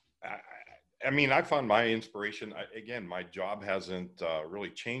 I mean, I found my inspiration. Again, my job hasn't really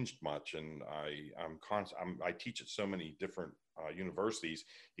changed much, and I teach at so many different universities.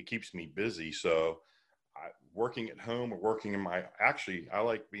 It keeps me busy. So, working at home or working in I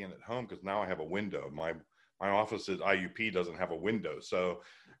like being at home because now I have a window. My office at IUP doesn't have a window, so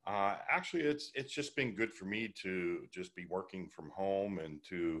actually, it's just been good for me to just be working from home and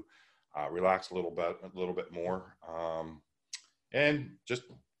to relax a little bit more, and just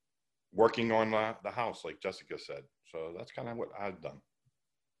working on the house, like Jessica said. So that's kind of what I've done.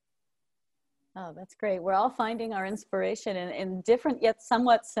 Oh, that's great. We're all finding our inspiration in different yet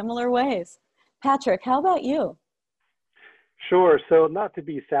somewhat similar ways. Patrick, how about you? Sure. So not to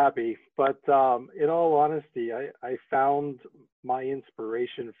be sappy, but in all honesty, I found my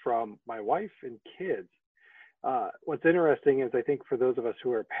inspiration from my wife and kids. What's interesting is I think for those of us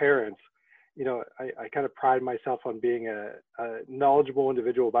who are parents, I kind of pride myself on being a knowledgeable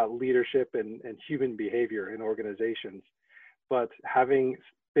individual about leadership and human behavior in organizations. But having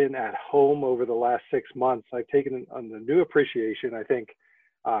been at home over the last 6 months, I've taken on the new appreciation, I think,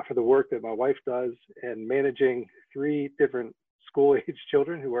 for the work that my wife does and managing 3 different school-age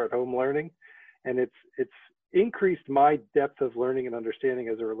children who are at home learning. And it's increased my depth of learning and understanding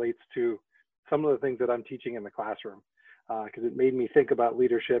as it relates to some of the things that I'm teaching in the classroom. because it made me think about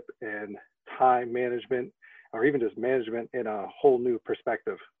leadership and time management, or even just management in a whole new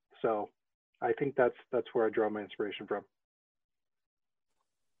perspective. So I think that's where I draw my inspiration from.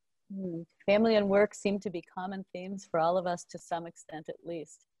 Family and work seem to be common themes for all of us to some extent, at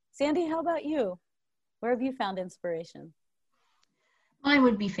least. Sandy, how about you? Where have you found inspiration? Mine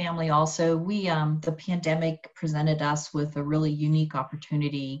would be family also. The pandemic presented us with a really unique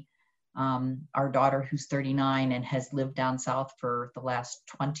opportunity. Our daughter, who's 39 and has lived down south for the last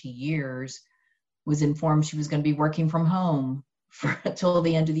 20 years, was informed she was going to be working from home until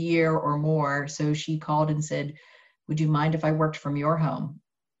the end of the year or more. So she called and said, would you mind if I worked from your home?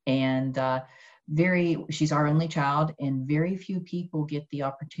 And she's our only child, and very few people get the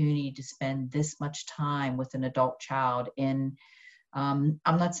opportunity to spend this much time with an adult child. And I'm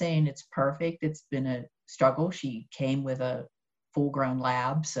not saying it's perfect. It's been a struggle. She came with a full-grown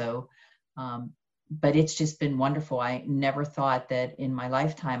lab, so but it's just been wonderful. I never thought that in my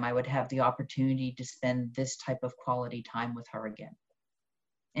lifetime I would have the opportunity to spend this type of quality time with her again.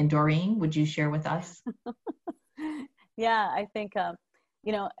 And Doreen, would you share with us? Yeah, I think,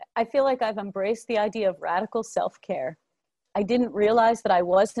 you know, I feel like I've embraced the idea of radical self-care. I didn't realize that I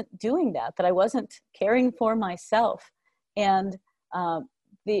wasn't doing that I wasn't caring for myself. And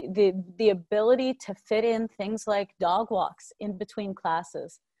the ability to fit in things like dog walks in between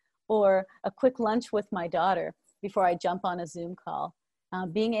classes, or a quick lunch with my daughter before I jump on a Zoom call,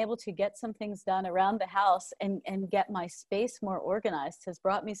 being able to get some things done around the house and get my space more organized has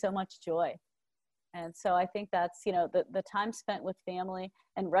brought me so much joy. And so I think that's, you know, the time spent with family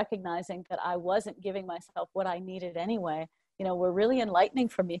and recognizing that I wasn't giving myself what I needed anyway, you know, were really enlightening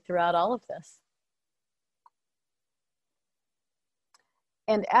for me throughout all of this.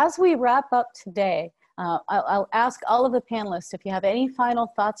 And as we wrap up today, I'll ask all of the panelists if you have any final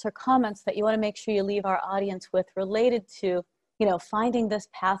thoughts or comments that you want to make sure you leave our audience with related to, you know, finding this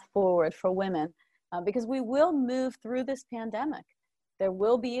path forward for women, because we will move through this pandemic. There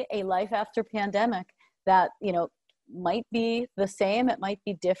will be a life after pandemic that, you know, might be the same, it might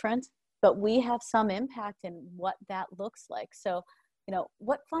be different, but we have some impact in what that looks like. So, you know,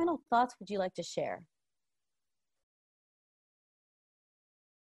 what final thoughts would you like to share?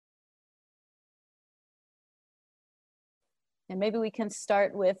 And maybe we can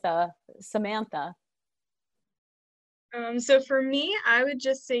start with Samantha. So for me, I would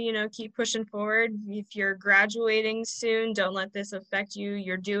just say, you know, keep pushing forward. If you're graduating soon, don't let this affect you.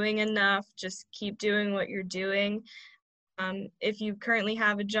 You're doing enough. Just keep doing what you're doing. If you currently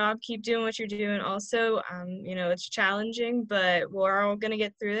have a job, keep doing what you're doing also. You know, it's challenging, but we're all going to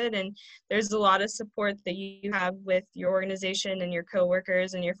get through it. And there's a lot of support that you have with your organization and your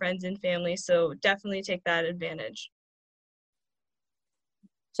coworkers and your friends and family. So definitely take that advantage.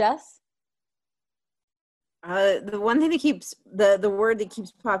 Jess? The one thing that keeps, the word that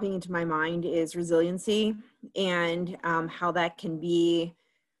keeps popping into my mind is resiliency, and how that can be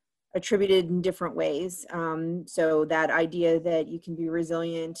attributed in different ways. So that idea that you can be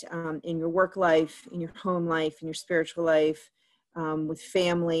resilient in your work life, in your home life, in your spiritual life, with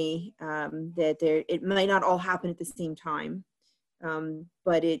family, that it might not all happen at the same time,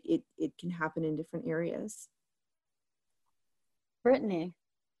 but it can happen in different areas. Brittany?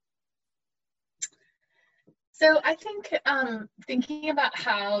 So I think thinking about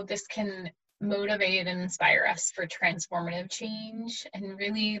how this can motivate and inspire us for transformative change, and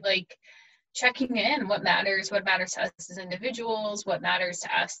really like checking in what matters to us as individuals, what matters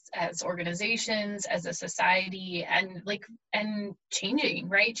to us as organizations, as a society, and changing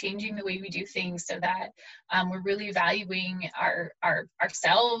the way we do things so that we're really valuing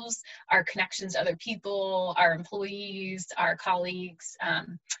ourselves, our connections to other people, our employees, our colleagues,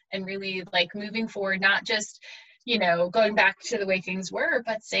 and really like moving forward, not just, you know, going back to the way things were,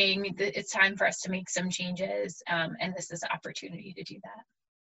 but saying that it's time for us to make some changes, and this is an opportunity to do that.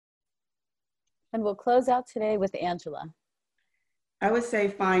 And we'll close out today with Angela. I would say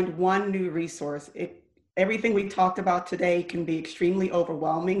find one new resource. Everything we talked about today can be extremely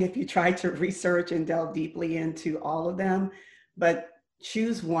overwhelming if you try to research and delve deeply into all of them, but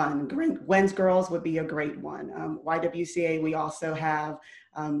choose one. Gwen's Girls would be a great one. YWCA, we also have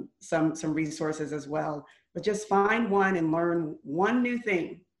some resources as well, but just find one and learn one new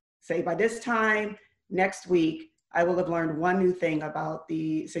thing. Say by this time next week, I will have learned one new thing about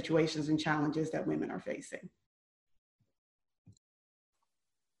the situations and challenges that women are facing.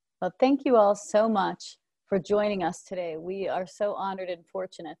 Well, thank you all so much for joining us today. We are so honored and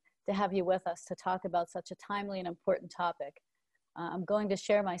fortunate to have you with us to talk about such a timely and important topic. I'm going to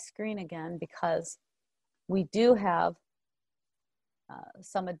share my screen again because we do have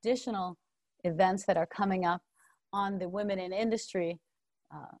some additional events that are coming up on the Women in Industry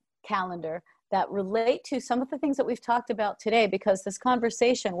calendar that relate to some of the things that we've talked about today, because this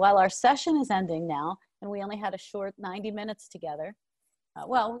conversation, while our session is ending now, and we only had a short 90 minutes together,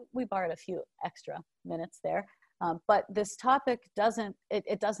 well, we borrowed a few extra minutes there, but this topic doesn't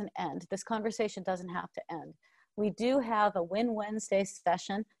end. This conversation doesn't have to end. We do have a Win Wednesday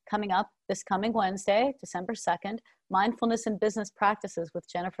session coming up this coming Wednesday, December 2nd, Mindfulness and Business Practices with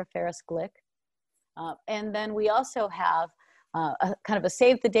Jennifer Ferris Glick. And then we also have a kind of a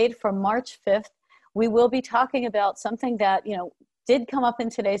save the date for March 5th. We will be talking about something that, did come up in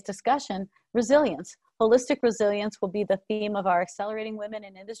today's discussion, resilience. Holistic resilience will be the theme of our Accelerating Women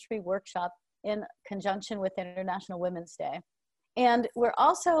in Industry workshop in conjunction with International Women's Day. And we're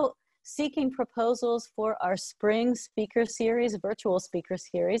also seeking proposals for our spring speaker series, virtual speaker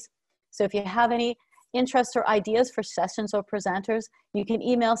series. So if you have any interest or ideas for sessions or presenters, you can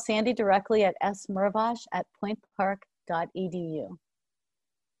email Sandy directly at smurvash@pointpark.edu.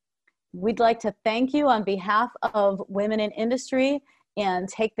 We'd like to thank you on behalf of Women in Industry and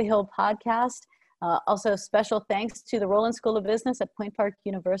Take the Hill podcast. Also, special thanks to the Roland School of Business at Point Park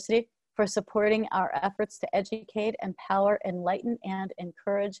University for supporting our efforts to educate, empower, enlighten, and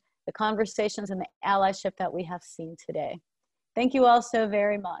encourage the conversations and the allyship that we have seen today. Thank you all so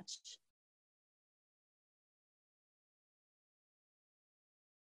very much.